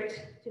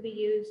Spirit to be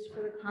used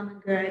for the common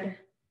good.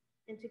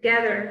 And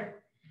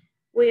together,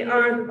 we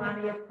are the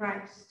body of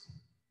Christ,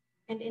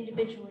 and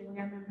individually, we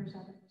are members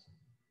of it.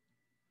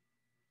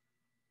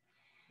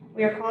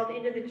 We are called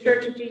into the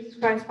Church of Jesus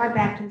Christ by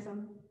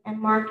baptism, and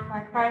marked by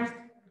Christ,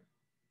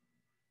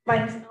 by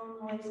his own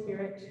Holy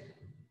Spirit.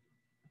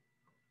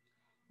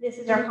 This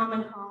is our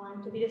common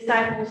calling, to be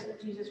disciples of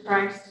Jesus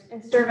Christ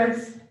and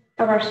servants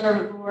of our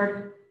servant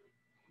Lord.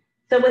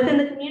 So within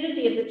the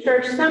community of the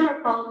church, some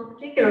are called to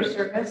particular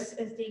service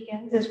as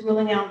deacons, as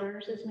ruling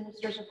elders, as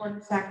ministers of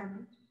the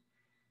sacrament.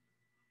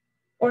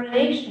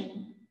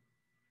 Ordination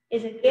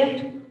is a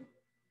gift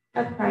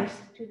of Christ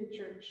to the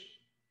church.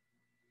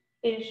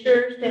 It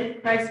assures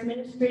that Christ's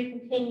ministry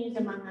continues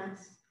among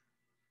us.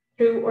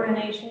 Through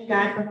ordination,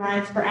 God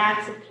provides for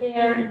acts of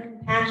care and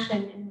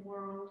compassion in the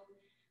world,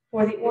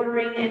 for the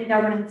ordering and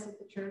governance of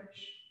the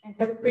church, and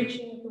for the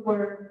preaching of the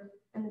word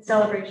and the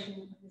celebration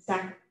of the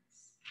sacraments.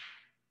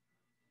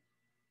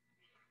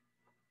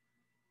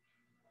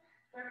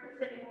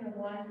 Representing the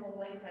one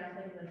holy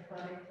family of the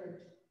Catholic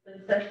Church, the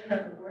session of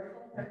the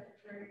Worship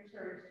Presbyterian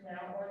Church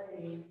now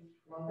ordained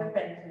Logan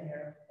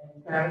Bentzinger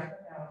and Travis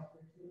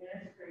McAllister to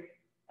ministry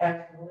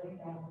as ruling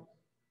elders,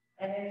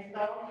 and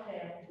installed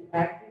them to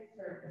active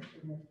service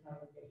in this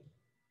congregation.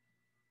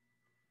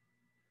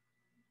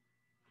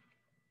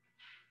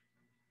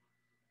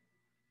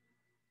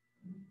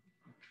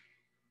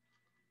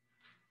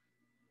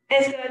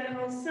 As God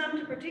calls some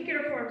to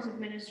particular forms of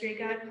ministry,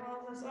 God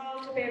calls us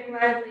all to bear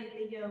gladly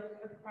the yoke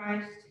of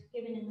Christ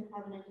given in the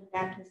covenant of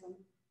baptism.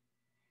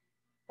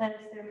 Let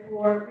us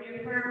therefore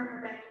reaffirm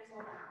our baptismal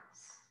vows.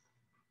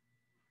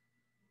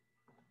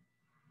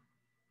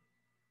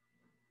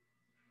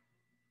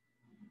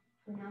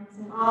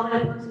 Renouncing all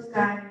that opposes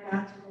God and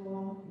God's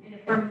rule, and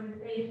affirming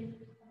the faith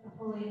of the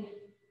Holy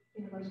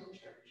Universal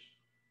Church.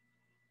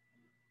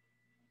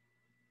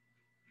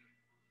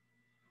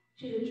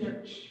 To the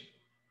Church.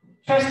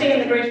 Trusting in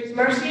the gracious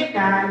mercy of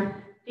God,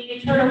 do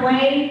you turn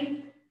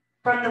away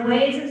from the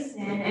ways of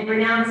sin and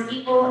renounce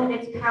evil and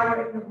its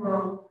power in the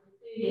world?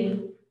 Do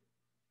you?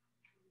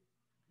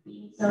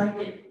 So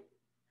I do.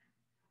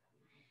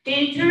 Do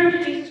you turn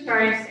to Jesus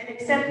Christ and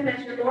accept him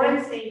as your Lord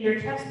and Savior,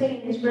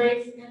 trusting in his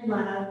grace and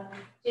love?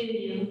 Do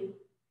you?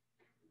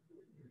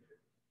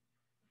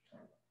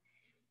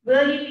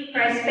 Will you be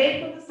Christ's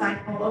faithful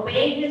disciple,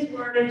 obeying his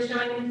word and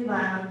showing his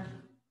love?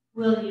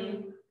 Will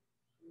you?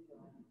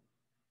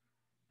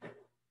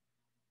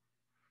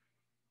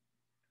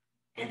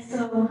 And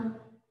so,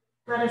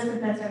 let us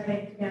confess our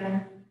faith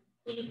together.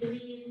 Do you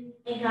believe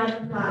in God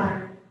the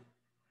Father?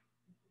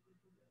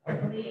 I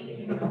believe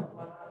in God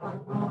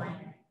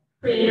Almighty,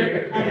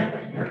 creator of heaven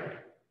and earth.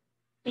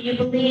 Do you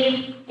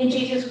believe in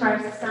Jesus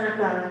Christ, the Son of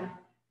God?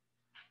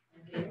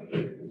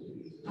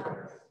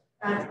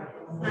 God's Son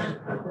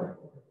of God,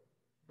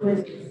 who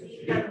is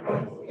conceived by the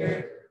Holy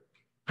Spirit,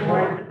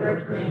 born of the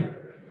Virgin Mary,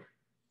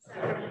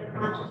 suffered under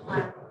Pontius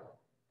Pilate,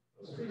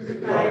 was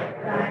crucified,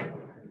 died,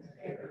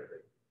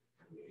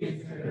 he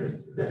ascended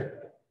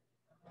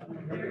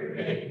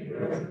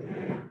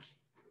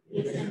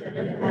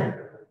into heaven.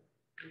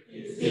 He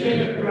is seated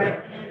at the right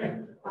hand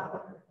of the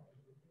Father,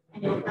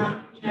 and will come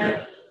to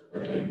judge the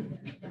living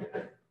and the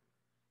dead.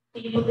 Do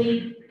you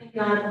believe in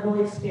God the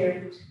Holy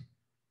Spirit?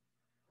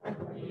 I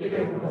believe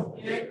in the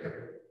Holy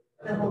Spirit,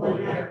 the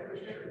Holy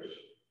Catholic Church,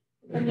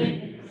 the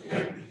communion of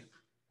saints,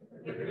 the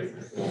forgiveness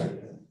of sins,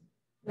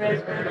 the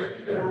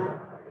resurrection of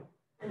life,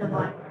 and the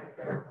life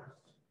after.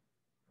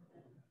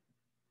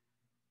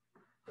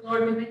 The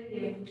Lord be with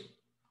you.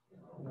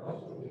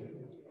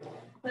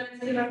 Let us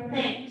give our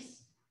thanks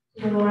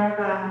to the Lord our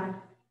God.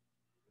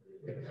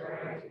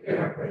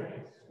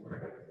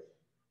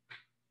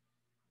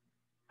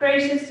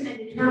 Gracious and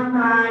eternal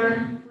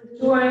God, with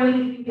joy we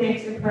give you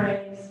thanks and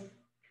praise.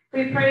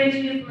 We praise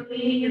you for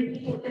leading your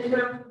people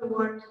Israel through the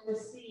waters of the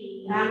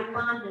sea, out of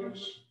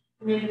bondage,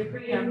 and into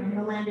freedom in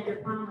the land of your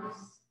promise.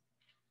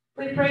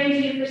 We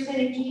praise you for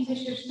sending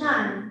Jesus, your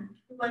Son,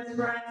 who was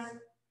for us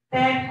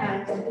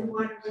baptized in the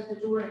waters of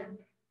the Jordan,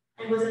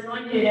 and was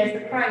anointed as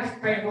the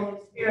Christ by the Holy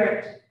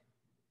Spirit.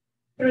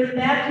 Through the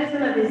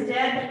baptism of his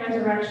death and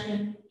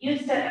resurrection, you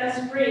set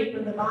us free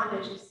from the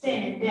bondage of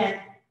sin and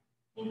death,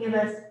 and give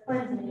us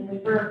cleansing and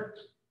rebirth.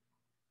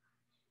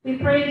 We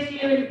praise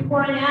you in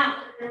pouring out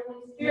of your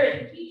Holy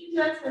Spirit, who teaches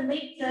us and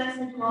leads us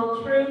into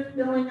all truth,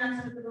 filling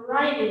us with a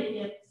variety of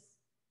gifts,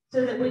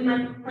 so that we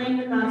might proclaim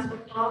the gospel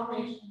to all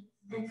nations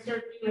and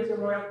serve you as a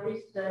royal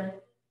priesthood.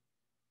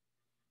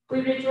 We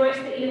rejoice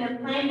that you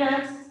have claimed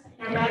us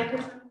in our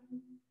baptism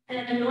and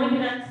have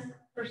anointed us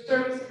for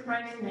service in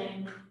Christ's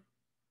name,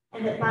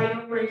 and that by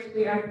your grace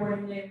we are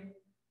born anew.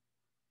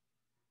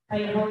 By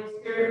your Holy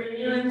Spirit,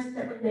 renew us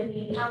that we may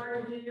be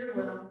empowered to do your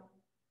will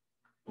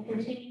and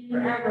continue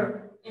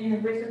forever in the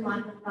risen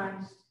life of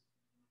Christ,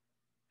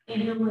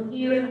 in whom with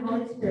you and the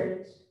Holy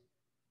Spirit,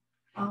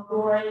 all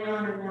glory and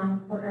honor now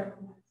and forever.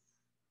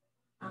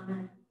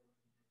 Amen.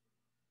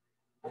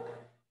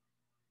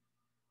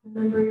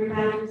 Remember your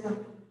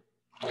baptism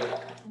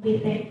and be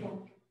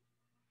thankful.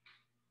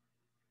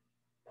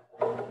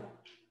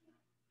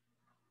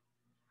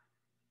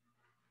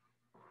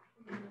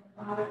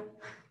 Father,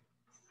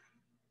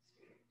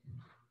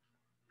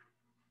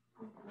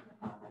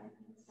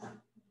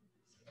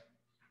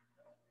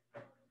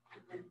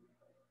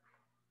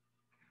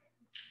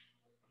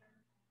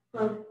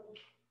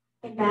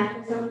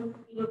 baptism,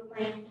 you were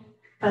claimed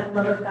by the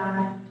love of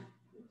God,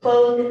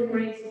 clothed in the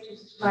grace of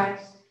Jesus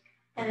Christ,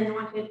 and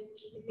anointed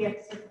with the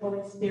gifts of the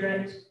Holy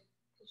Spirit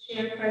to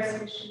share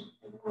Christ's mission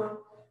in the world.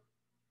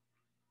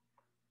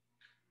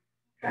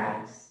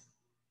 Travis,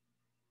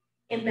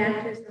 in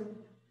baptism,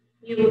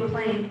 you were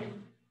claimed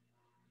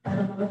by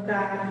the love of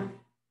God,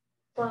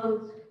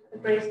 clothed with the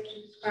grace of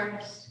Jesus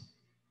Christ,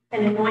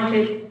 and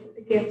anointed with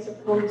the gifts of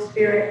the Holy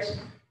Spirit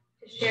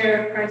to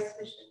share Christ's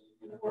mission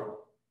in the world.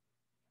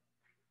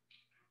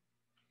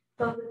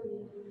 Both of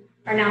you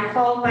are now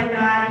called by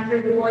God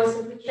through the voice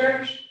of the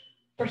church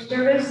for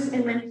service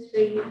and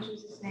ministry in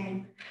Jesus'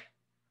 name,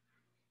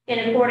 in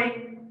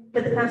accordance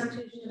with the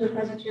Constitution of the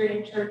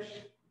Presbyterian Church.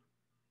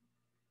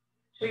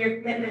 Show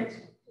your commitment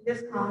to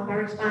this call by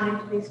responding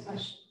to these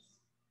questions.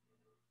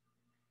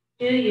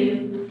 Do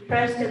you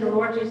trust in the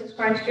Lord Jesus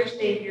Christ, your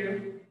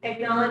Savior,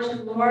 acknowledge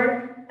Him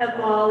Lord of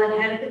all and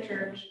head of the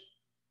church,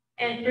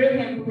 and through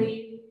Him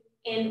believe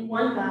in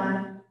one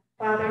God,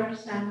 Father,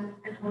 Son,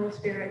 and Holy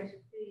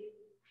Spirit? Do you?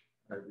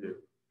 I do.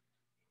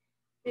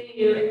 Do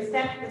you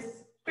accept the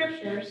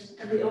scriptures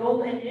of the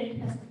Old and New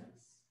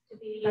Testaments to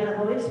be, by the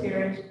Holy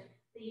Spirit,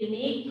 the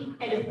unique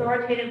and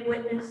authoritative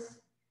witness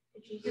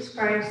to Jesus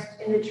Christ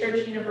in the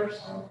Church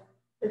Universal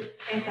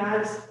and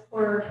God's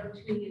Word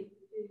to you?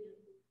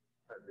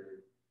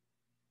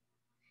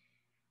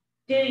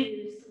 Do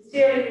you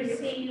sincerely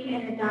receive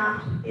and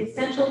adopt the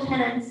essential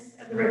tenets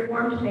of the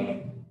Reformed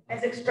faith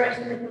as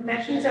expressed in the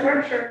confessions of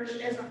our church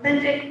as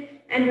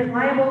authentic and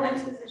reliable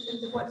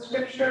expositions of what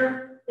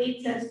Scripture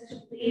leads us to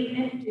believe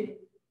and do?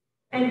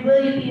 And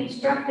will you be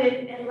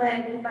instructed and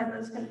led by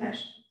those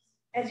confessions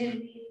as you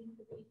lead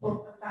the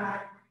people of God?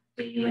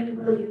 Do you and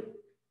will you?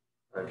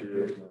 I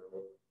do.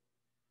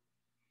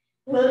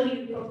 Will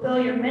you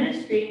fulfill your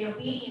ministry in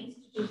obedience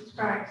to Jesus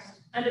Christ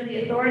under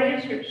the authority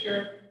of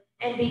Scripture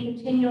and be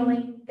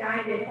continually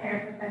guided by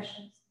our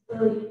confessions?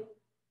 Will you?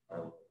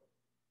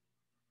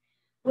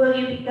 Will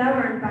you be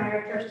governed by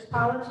our church's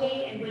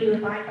polity, and will you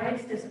abide by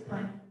its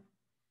discipline?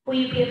 Will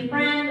you be a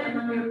friend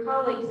among your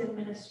colleagues in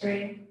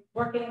ministry,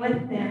 working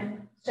with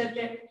them,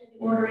 subject to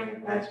the ordering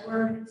of God's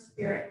Word and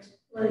Spirit?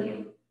 Will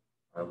you?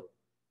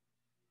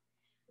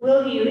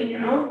 Will you, in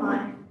your own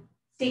life,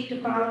 seek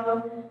to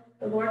follow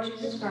the Lord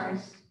Jesus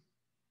Christ,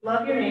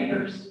 love your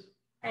neighbors,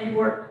 and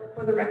work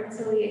for the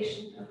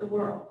reconciliation of the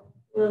world?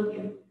 Will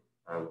you?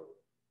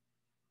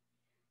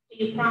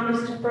 Do you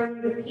promise to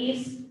further the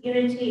peace,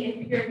 unity,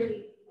 and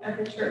purity of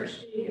the church?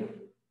 Do you?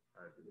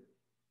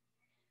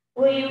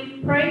 Will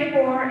you pray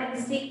for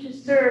and seek to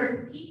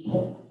serve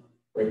people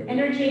with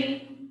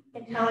energy,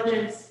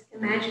 intelligence,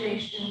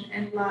 imagination,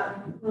 and love?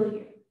 Will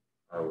you?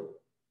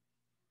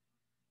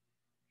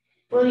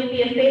 Will you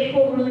be a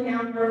faithful ruling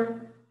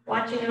elder,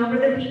 watching over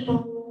the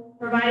people,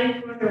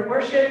 providing for their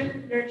worship,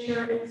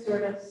 nurture, and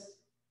service?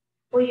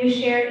 Will you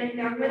share in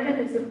government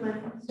and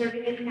discipline,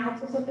 serving in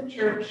councils of the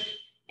church,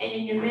 and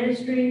in your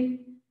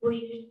ministry, will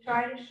you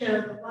try to show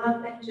the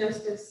love and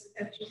justice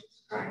of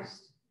Jesus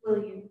Christ? Will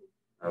you?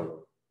 I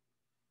will.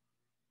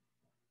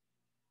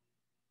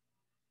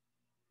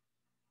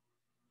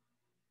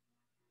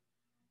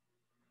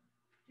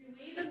 Do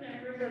we, the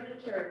members of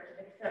the church,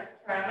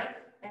 accept Travis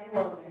and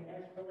Logan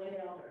as ruling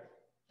elders,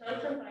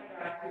 chosen by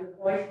God through the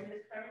voice of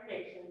this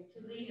congregation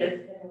to lead us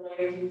in the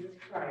way of Jesus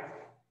Christ?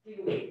 Do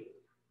we?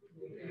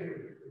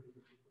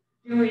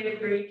 Do we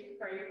agree to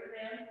pray for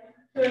them,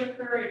 to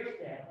encourage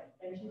them,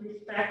 and to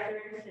respect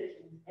their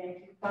decisions, and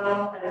to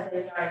follow as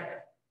they guide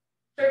us,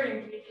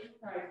 serving Jesus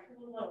Christ,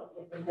 who alone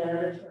is the head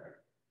of the church?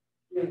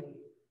 Do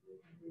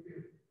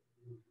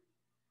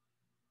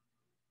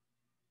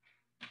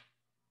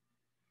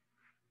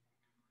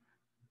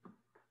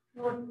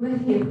we? Lord,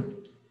 with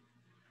you.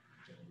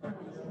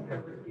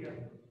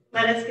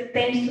 Let us give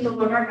thanks to the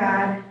Lord our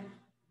God.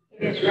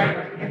 It is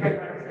right to give our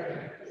praise.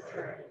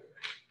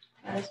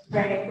 Let us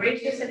pray.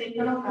 Gracious and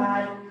eternal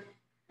God,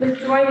 with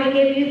joy we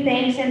give you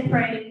thanks and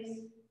praise.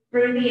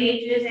 Through the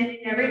ages and in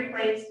every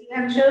place, you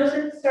have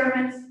chosen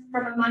servants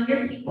from among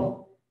your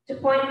people to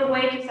point the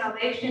way to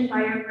salvation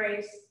by your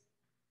grace.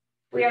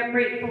 We are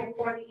grateful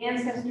for the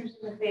ancestors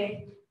of the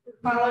faith who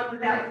followed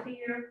without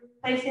fear,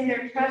 placing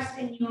their trust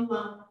in you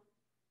alone.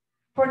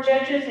 For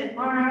judges and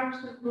monarchs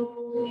who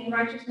ruled in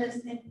righteousness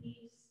and peace.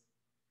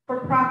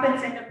 For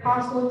prophets and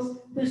apostles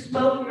who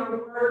spoke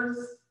your words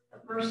of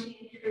mercy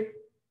and truth.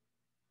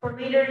 For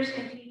leaders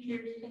and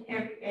teachers in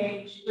every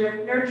age who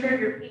have nurtured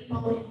your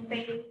people in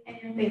faith and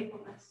in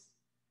faithfulness.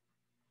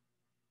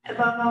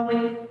 Above all,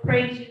 we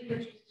praise you for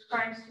Jesus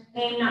Christ, who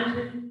came not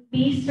to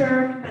be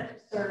served, but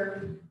to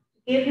serve, to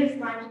give his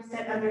life to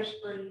set others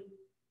free.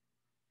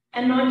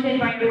 Anointed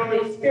by your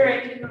Holy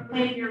Spirit to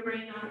proclaim your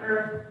reign on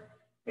earth,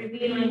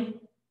 revealing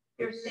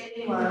your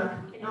saving love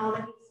in all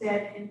that he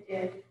said and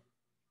did.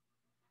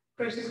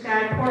 Gracious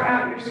God, pour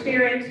out your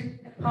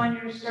Spirit upon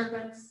your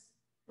servants,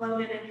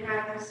 Logan and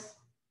Travis,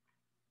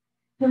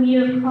 whom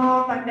you have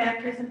called by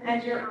baptism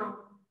as your own.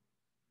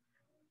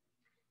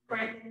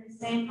 Grant them the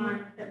same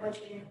mind that was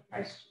in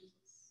Christ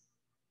Jesus.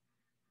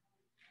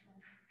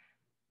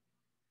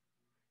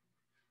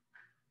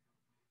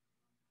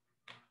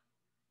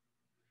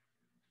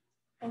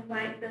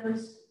 invite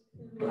those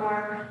who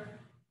are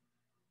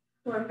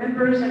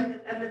members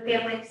of the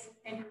families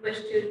and who wish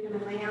to kind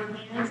of lay on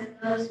hands, and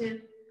those who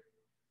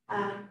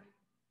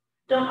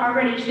don't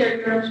already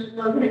share drugs with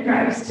Logan and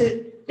Travis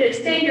to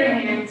extend your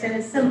hands in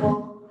a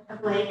symbol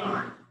of laying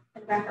on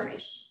and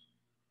affirmation.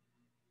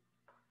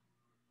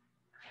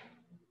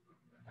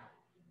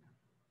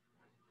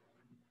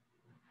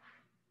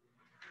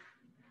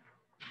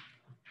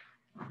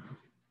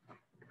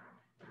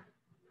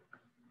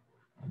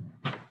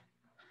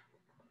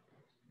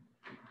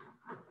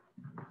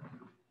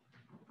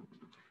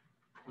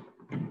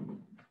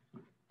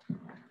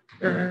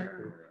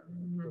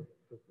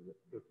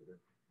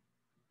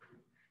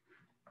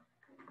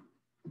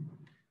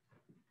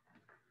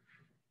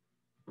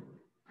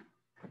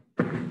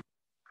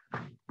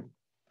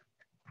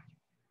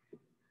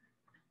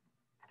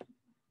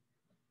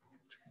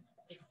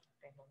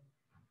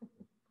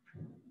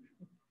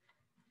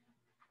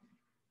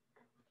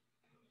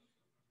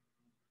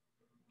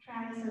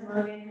 Travis and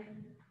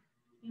Logan,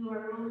 you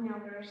are ruling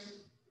elders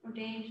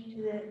ordained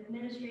to the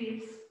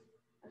ministries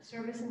of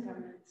service and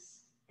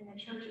governance in the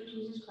Church of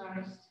Jesus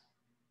Christ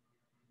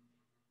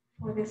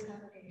for this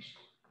congregation.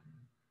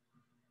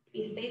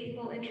 Be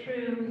faithful and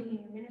true in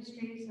your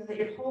ministry so that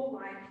your whole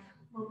life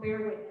will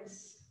bear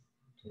witness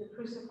to the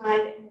crucified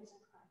and risen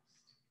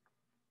Christ.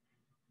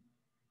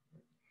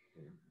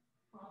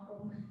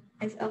 Welcome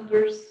as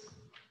elders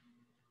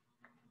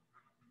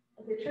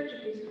of the Church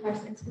of Jesus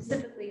Christ, and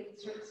specifically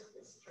the service of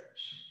this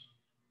church.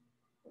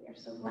 We are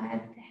so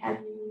glad to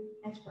have you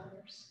as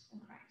brothers in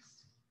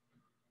Christ.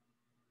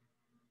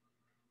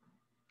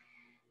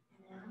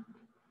 And now,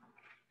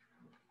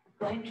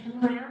 go ahead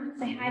and turn around and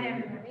say hi to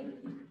everybody,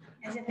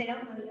 as if they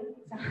don't know you.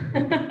 So,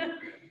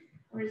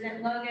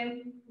 present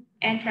Logan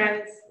and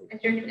Travis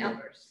as your new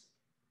elders.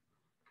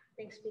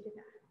 Thanks be to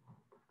God.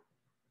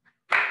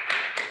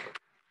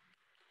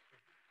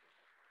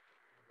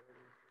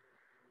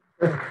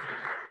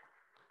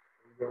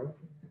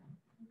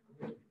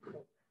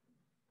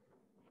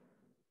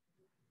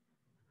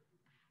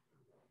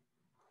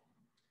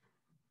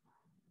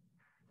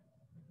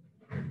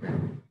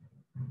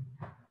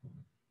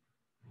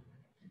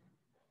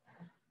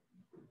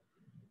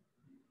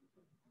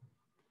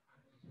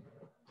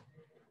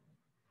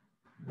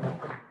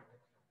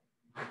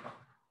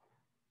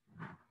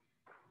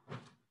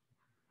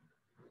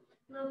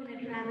 Logan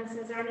and Travis,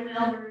 as our new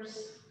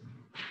elders,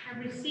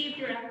 have received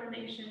your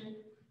affirmation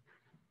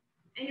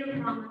and your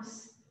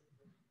promise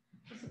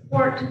to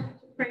support, to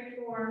pray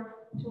for,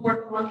 to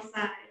work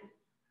alongside.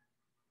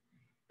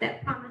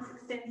 That promise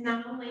extends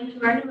not only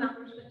to our new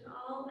elders, but to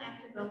all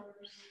active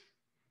elders.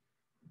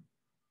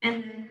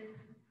 And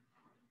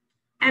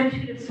the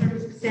attitude of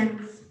service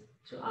extends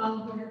to all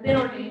who have been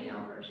ordained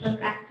elders,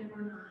 whether active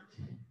or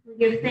not. We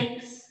give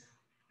thanks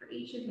for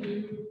each of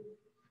you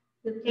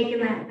who have taken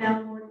that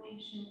vow of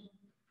ordination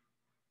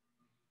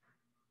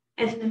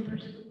as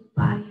members of the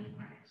body of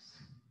Christ.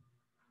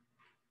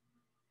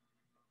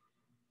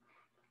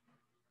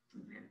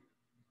 Amen.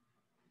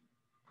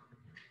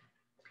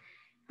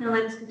 Now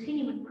let us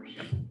continue in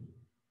worship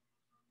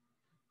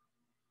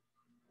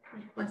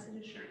with blessed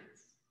assurance.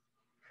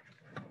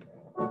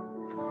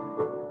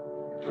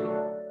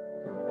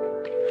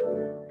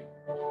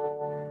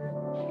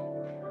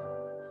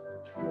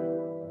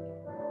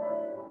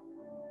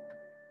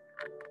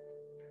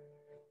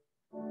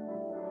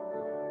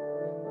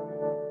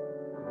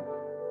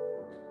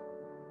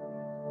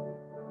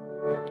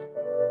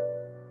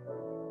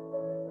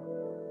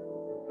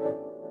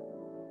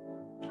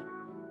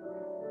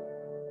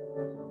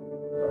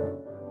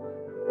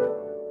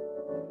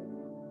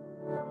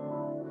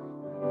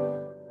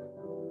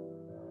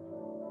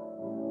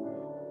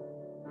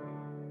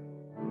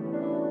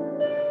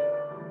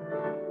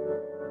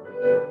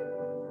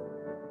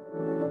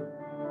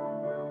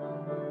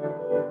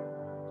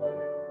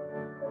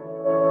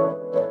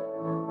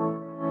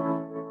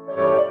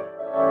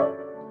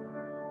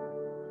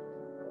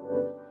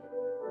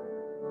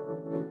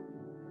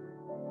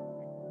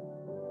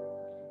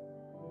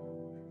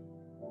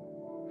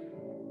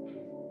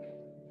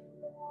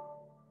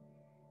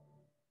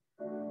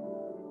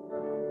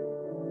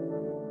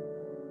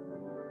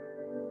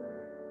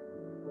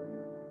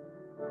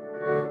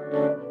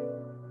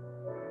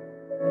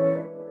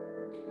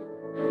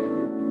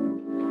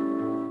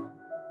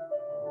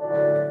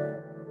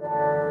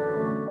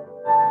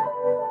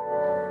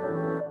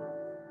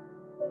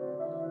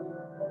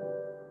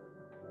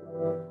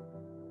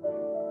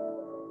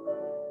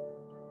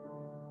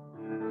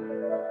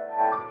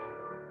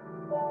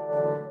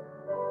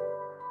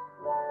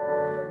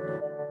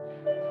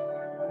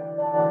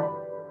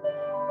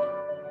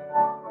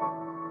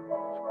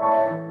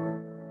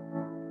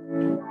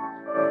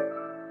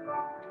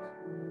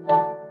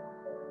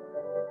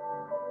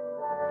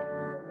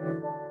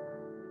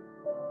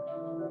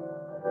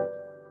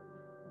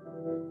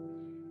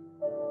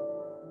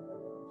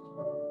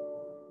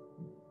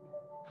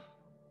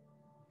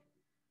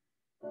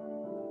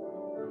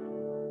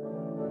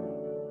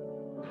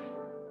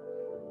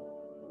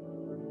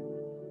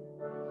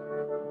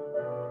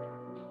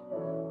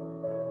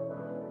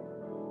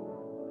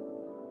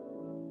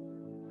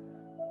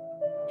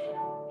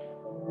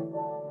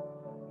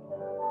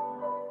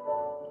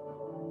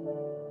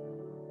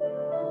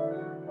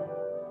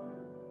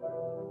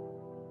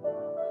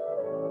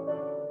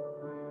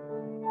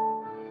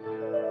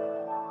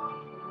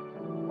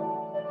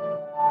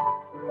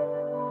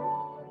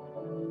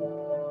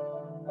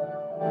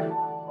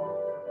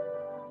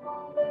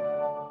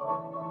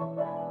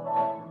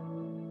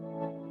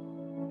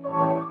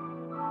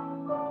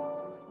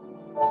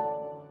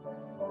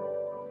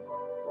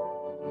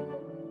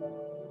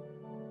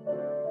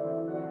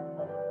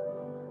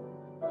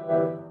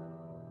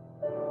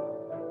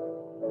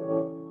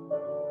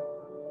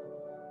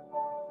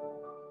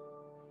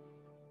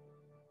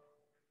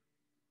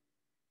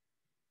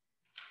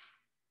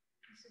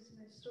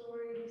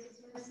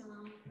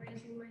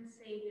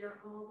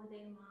 together all the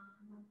day long.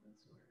 I love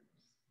those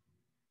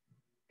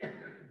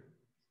words.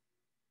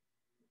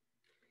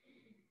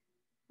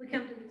 We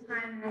come to the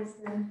time as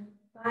the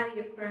body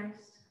of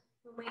Christ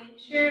when we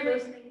share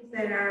those things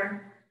that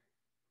are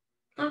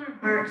on our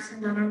hearts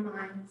and on our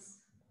minds.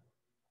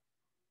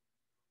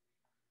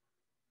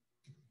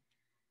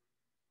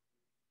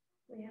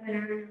 We have in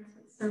our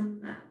announcements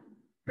some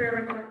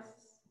prayer requests.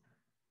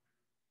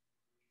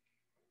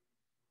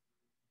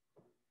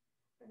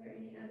 Are there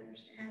any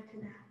others to add to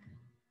that?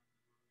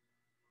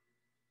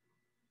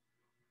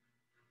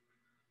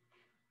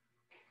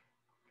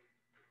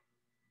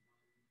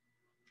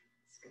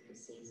 It's good to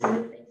see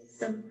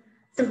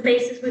some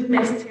faces we've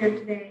missed here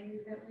today,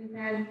 that we've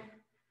had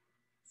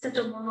such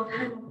a long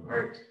time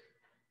apart,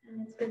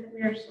 and it's good that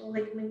we are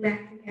slowly coming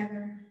back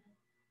together.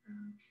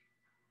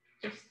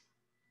 Just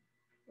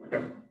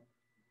wonderful.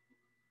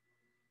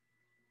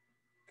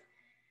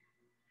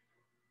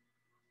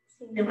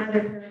 See no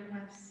other prayer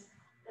requests.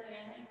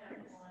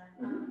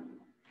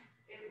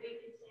 If we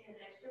could say an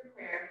extra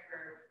prayer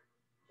for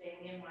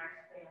Jamie and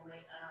Mark's family.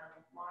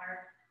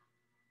 Mark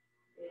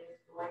is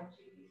going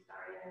to be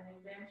starting an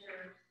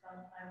adventure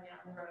sometime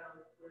down the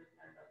road with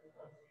kind of a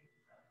closing.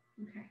 So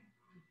Okay.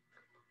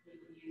 we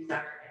can use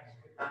our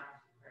extra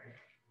time to pray.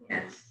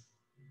 Yes.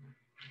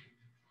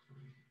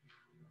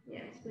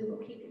 Yes, we will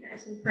keep you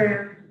guys in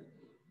prayer.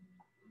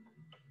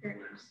 Very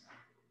much so.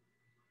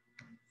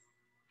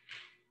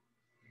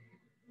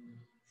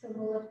 So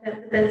we'll lift up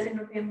the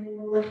Bentzinger family,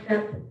 we'll lift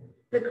up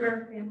the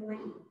Kerr family,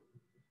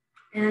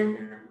 and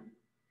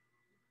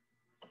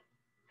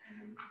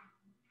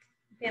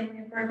family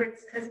of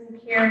Margaret's cousin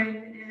Karen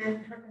and her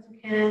cousin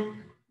Kenneth.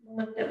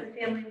 We'll lift up the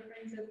family and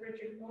friends of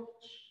Richard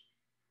Mulch.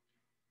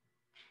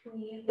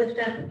 We lift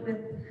up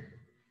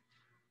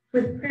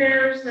with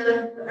prayers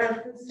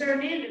of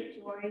concern and of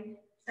joy,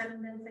 son of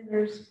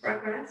Bentzinger's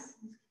progress.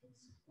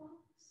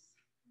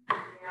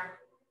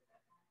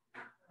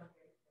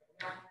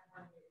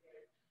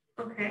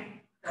 Okay.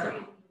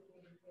 So,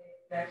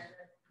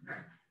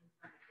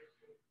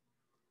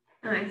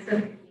 all right, so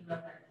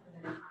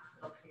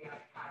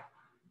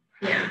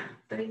yeah,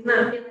 so he's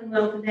not feeling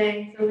well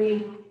today. So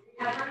we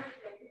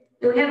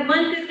have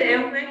one good day.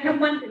 We might have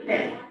one good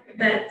day,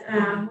 but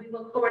we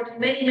look forward to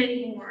many,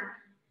 many more.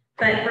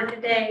 But for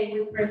today,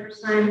 we pray for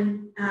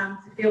Simon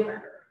to feel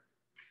better,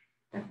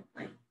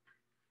 definitely.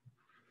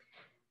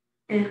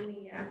 And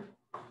we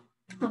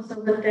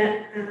also lift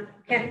up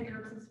Kathy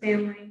Thompson's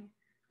family,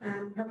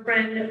 her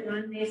friend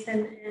Ron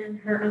Mason, and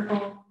her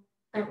uncle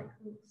Robert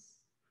Coots.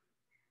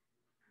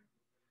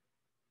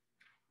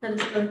 Let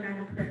us go to God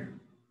in prayer.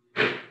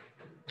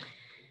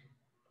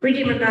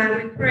 Redeemer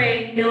God, we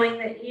pray, knowing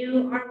that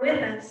you are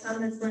with us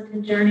on this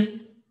Lenten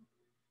journey.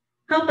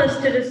 Help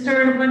us to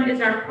discern what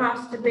is our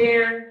cross to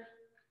bear,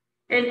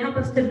 and help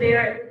us to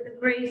bear it with the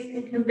grace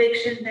and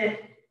conviction that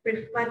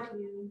reflect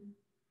you.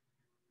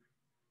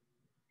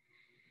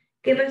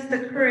 Give us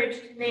the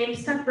courage to name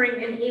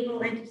suffering and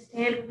evil and to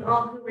stand with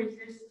all who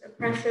resist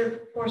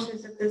oppressive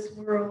forces of this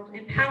world.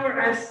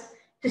 Empower us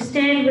to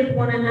stand with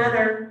one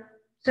another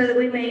so that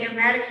we may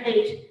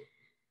eradicate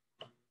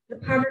the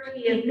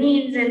poverty of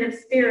means and of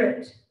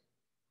spirit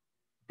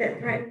that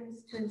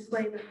threatens to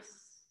enslave us.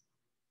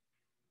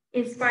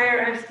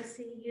 Inspire us to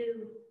see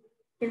you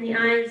in the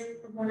eyes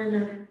of one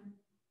another.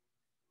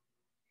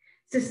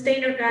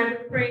 Sustainer God,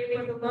 we pray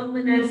for the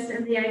loneliness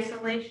and the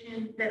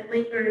isolation that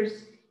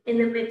lingers in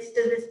the midst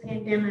of this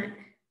pandemic.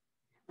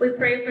 We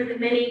pray for the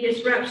many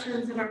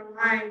disruptions of our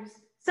lives,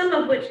 some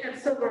of which have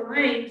silver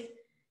linings,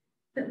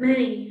 but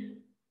many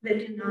that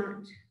do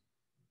not.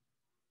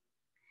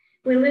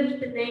 We lift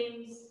the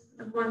names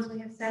of ones we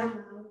have said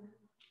aloud.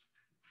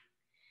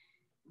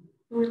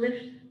 We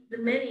lift the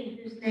many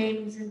whose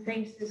names and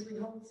faces we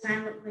hold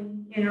silently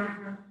in our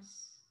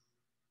hearts.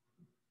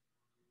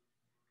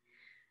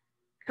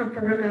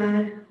 Comforter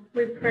God,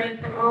 we pray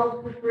for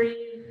all who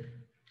grieve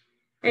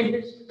and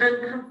whose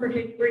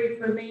uncomforted grief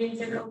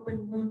remains an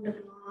open wound of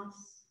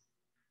loss.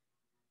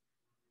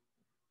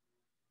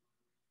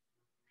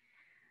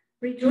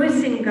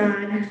 Rejoicing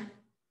God,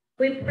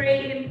 we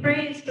pray in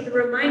praise for the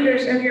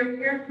reminders of your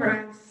care for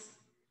us.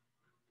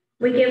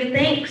 We give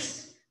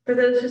thanks for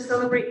those who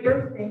celebrate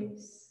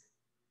birthdays.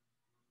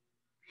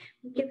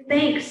 We give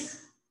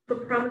thanks for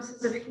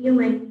promises of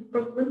healing,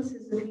 for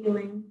glimpses of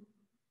healing.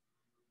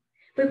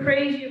 We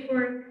praise you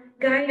for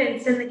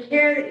guidance and the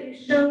care that you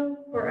show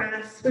for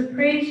us. We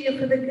praise you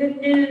for the good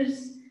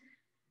news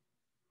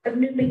of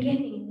new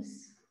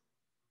beginnings.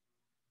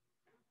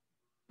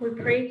 We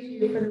praise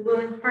you for the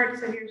willing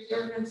hearts of your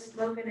servants,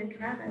 Logan and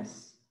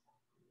Travis.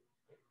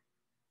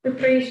 We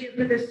praise you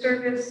for the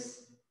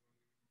service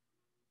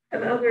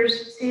of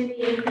elders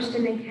Sandy and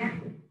Kristen and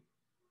Kathy.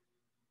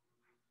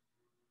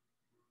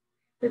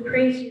 We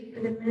praise you for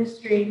the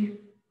ministry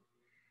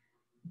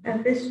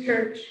of this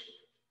church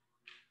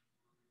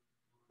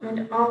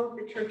and all of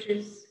the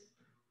churches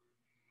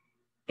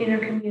in our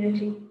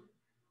community.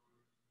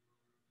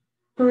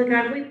 Holy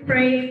God, we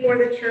pray for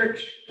the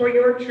church, for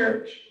your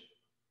church,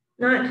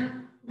 not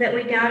that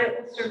we doubt it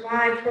will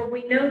survive, for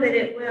we know that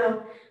it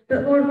will,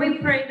 But Lord, we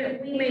pray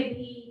that we may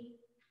be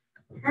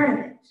a part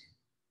of it.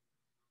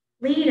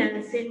 Lead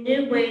us in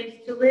new ways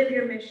to live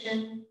your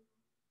mission.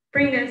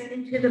 Bring us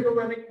into the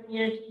beloved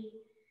community.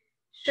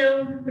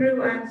 Show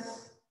through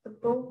us the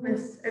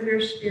boldness of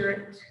your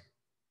Spirit.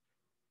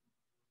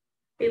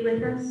 Be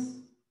with us.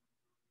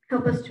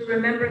 Help us to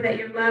remember that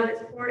your love is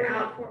poured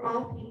out for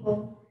all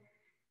people,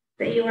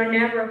 that you are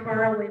never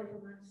far away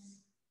from us.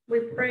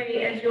 We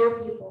pray as your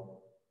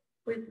people.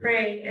 We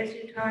pray as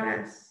you taught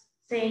us,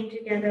 saying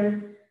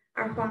together,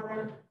 Our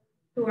Father,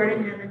 who art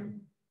in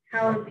heaven,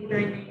 hallowed be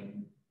thy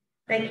name.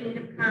 Thy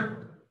kingdom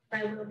come,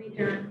 thy will be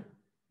done,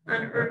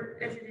 on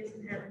earth as it is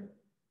in heaven.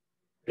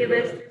 Give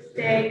us this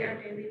day our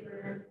daily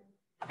bread,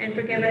 and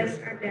forgive us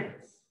our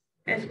debts,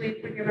 as we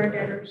forgive our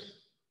debtors.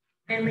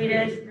 And lead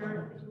us not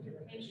into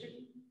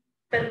temptation,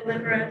 but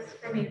deliver us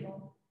from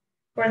evil.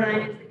 For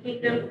thine is the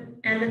kingdom,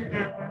 and the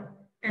power,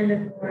 and the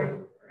glory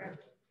forever.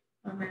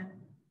 Amen.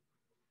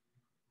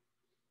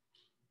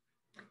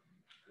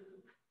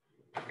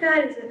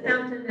 God is a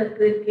fountain of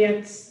good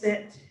gifts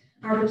that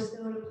are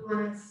bestowed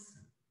upon us.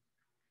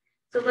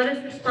 So let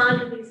us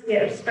respond to these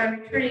gifts by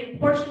returning a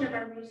portion of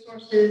our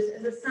resources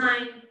as a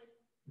sign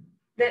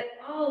that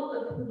all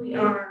of who we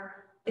are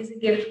is a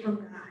gift from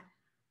God.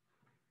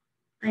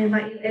 I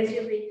invite you, as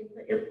you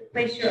leave, to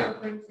place your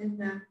offerings in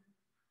the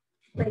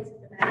plates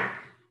at the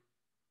back,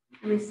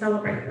 and we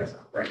celebrate those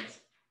offerings.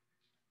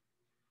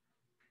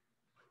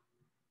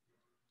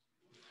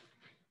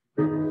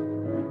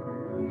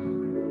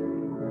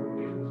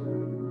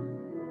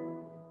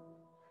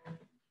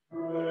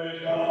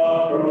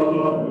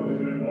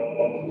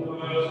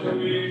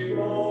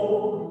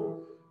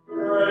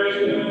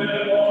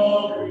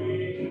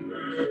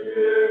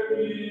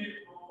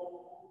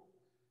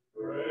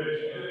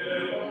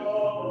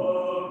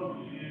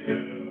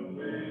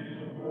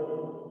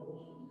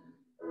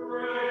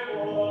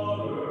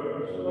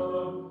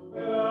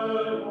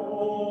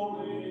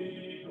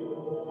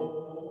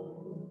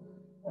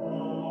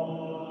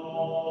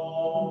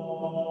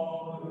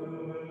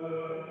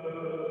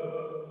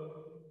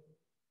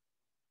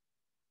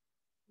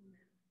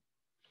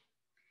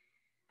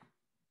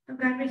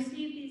 God, receive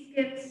these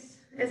gifts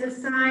as a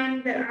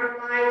sign that our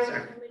lives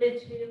are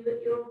committed to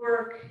your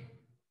work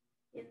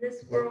in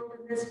this world,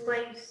 in this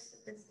place,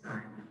 at this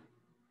time.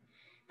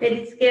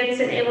 May these gifts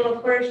enable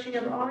the flourishing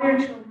of all your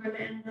children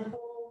and the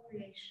whole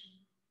creation.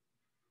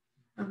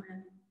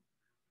 Amen.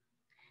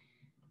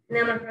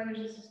 Now, my brothers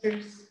and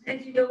sisters,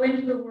 as you go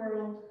into the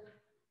world,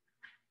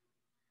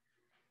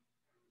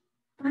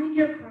 find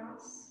your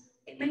cross.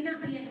 It may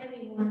not be a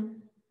heavy one.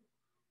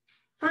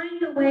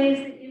 Find the ways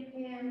that you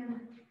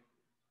can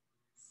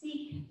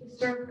seek to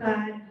serve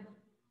God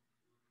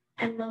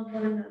and love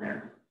one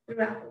another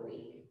throughout the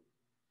week.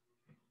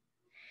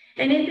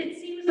 And if it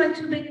seems like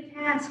too big a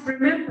task,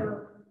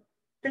 remember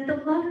that the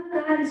love of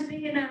God is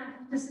big enough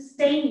to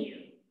sustain you.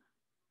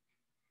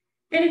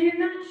 And if you're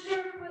not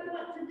sure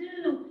what to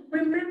do,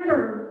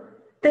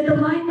 remember that the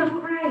life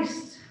of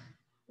Christ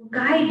will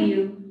guide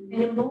you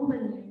and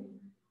embolden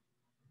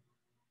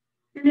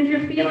you. And if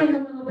you're feeling a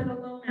little bit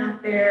alone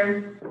out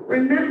there,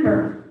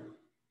 remember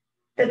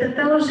that the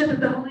fellowship of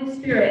the Holy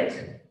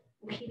Spirit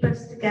will keep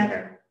us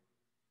together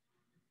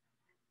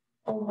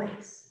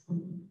always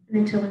and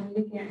until we meet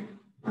again.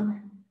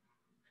 Amen.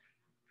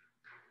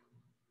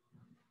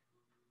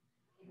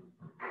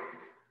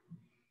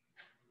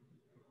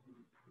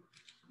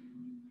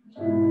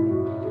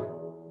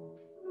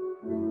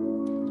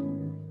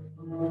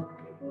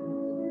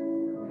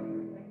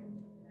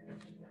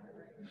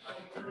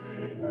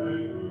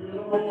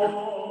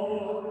 Oh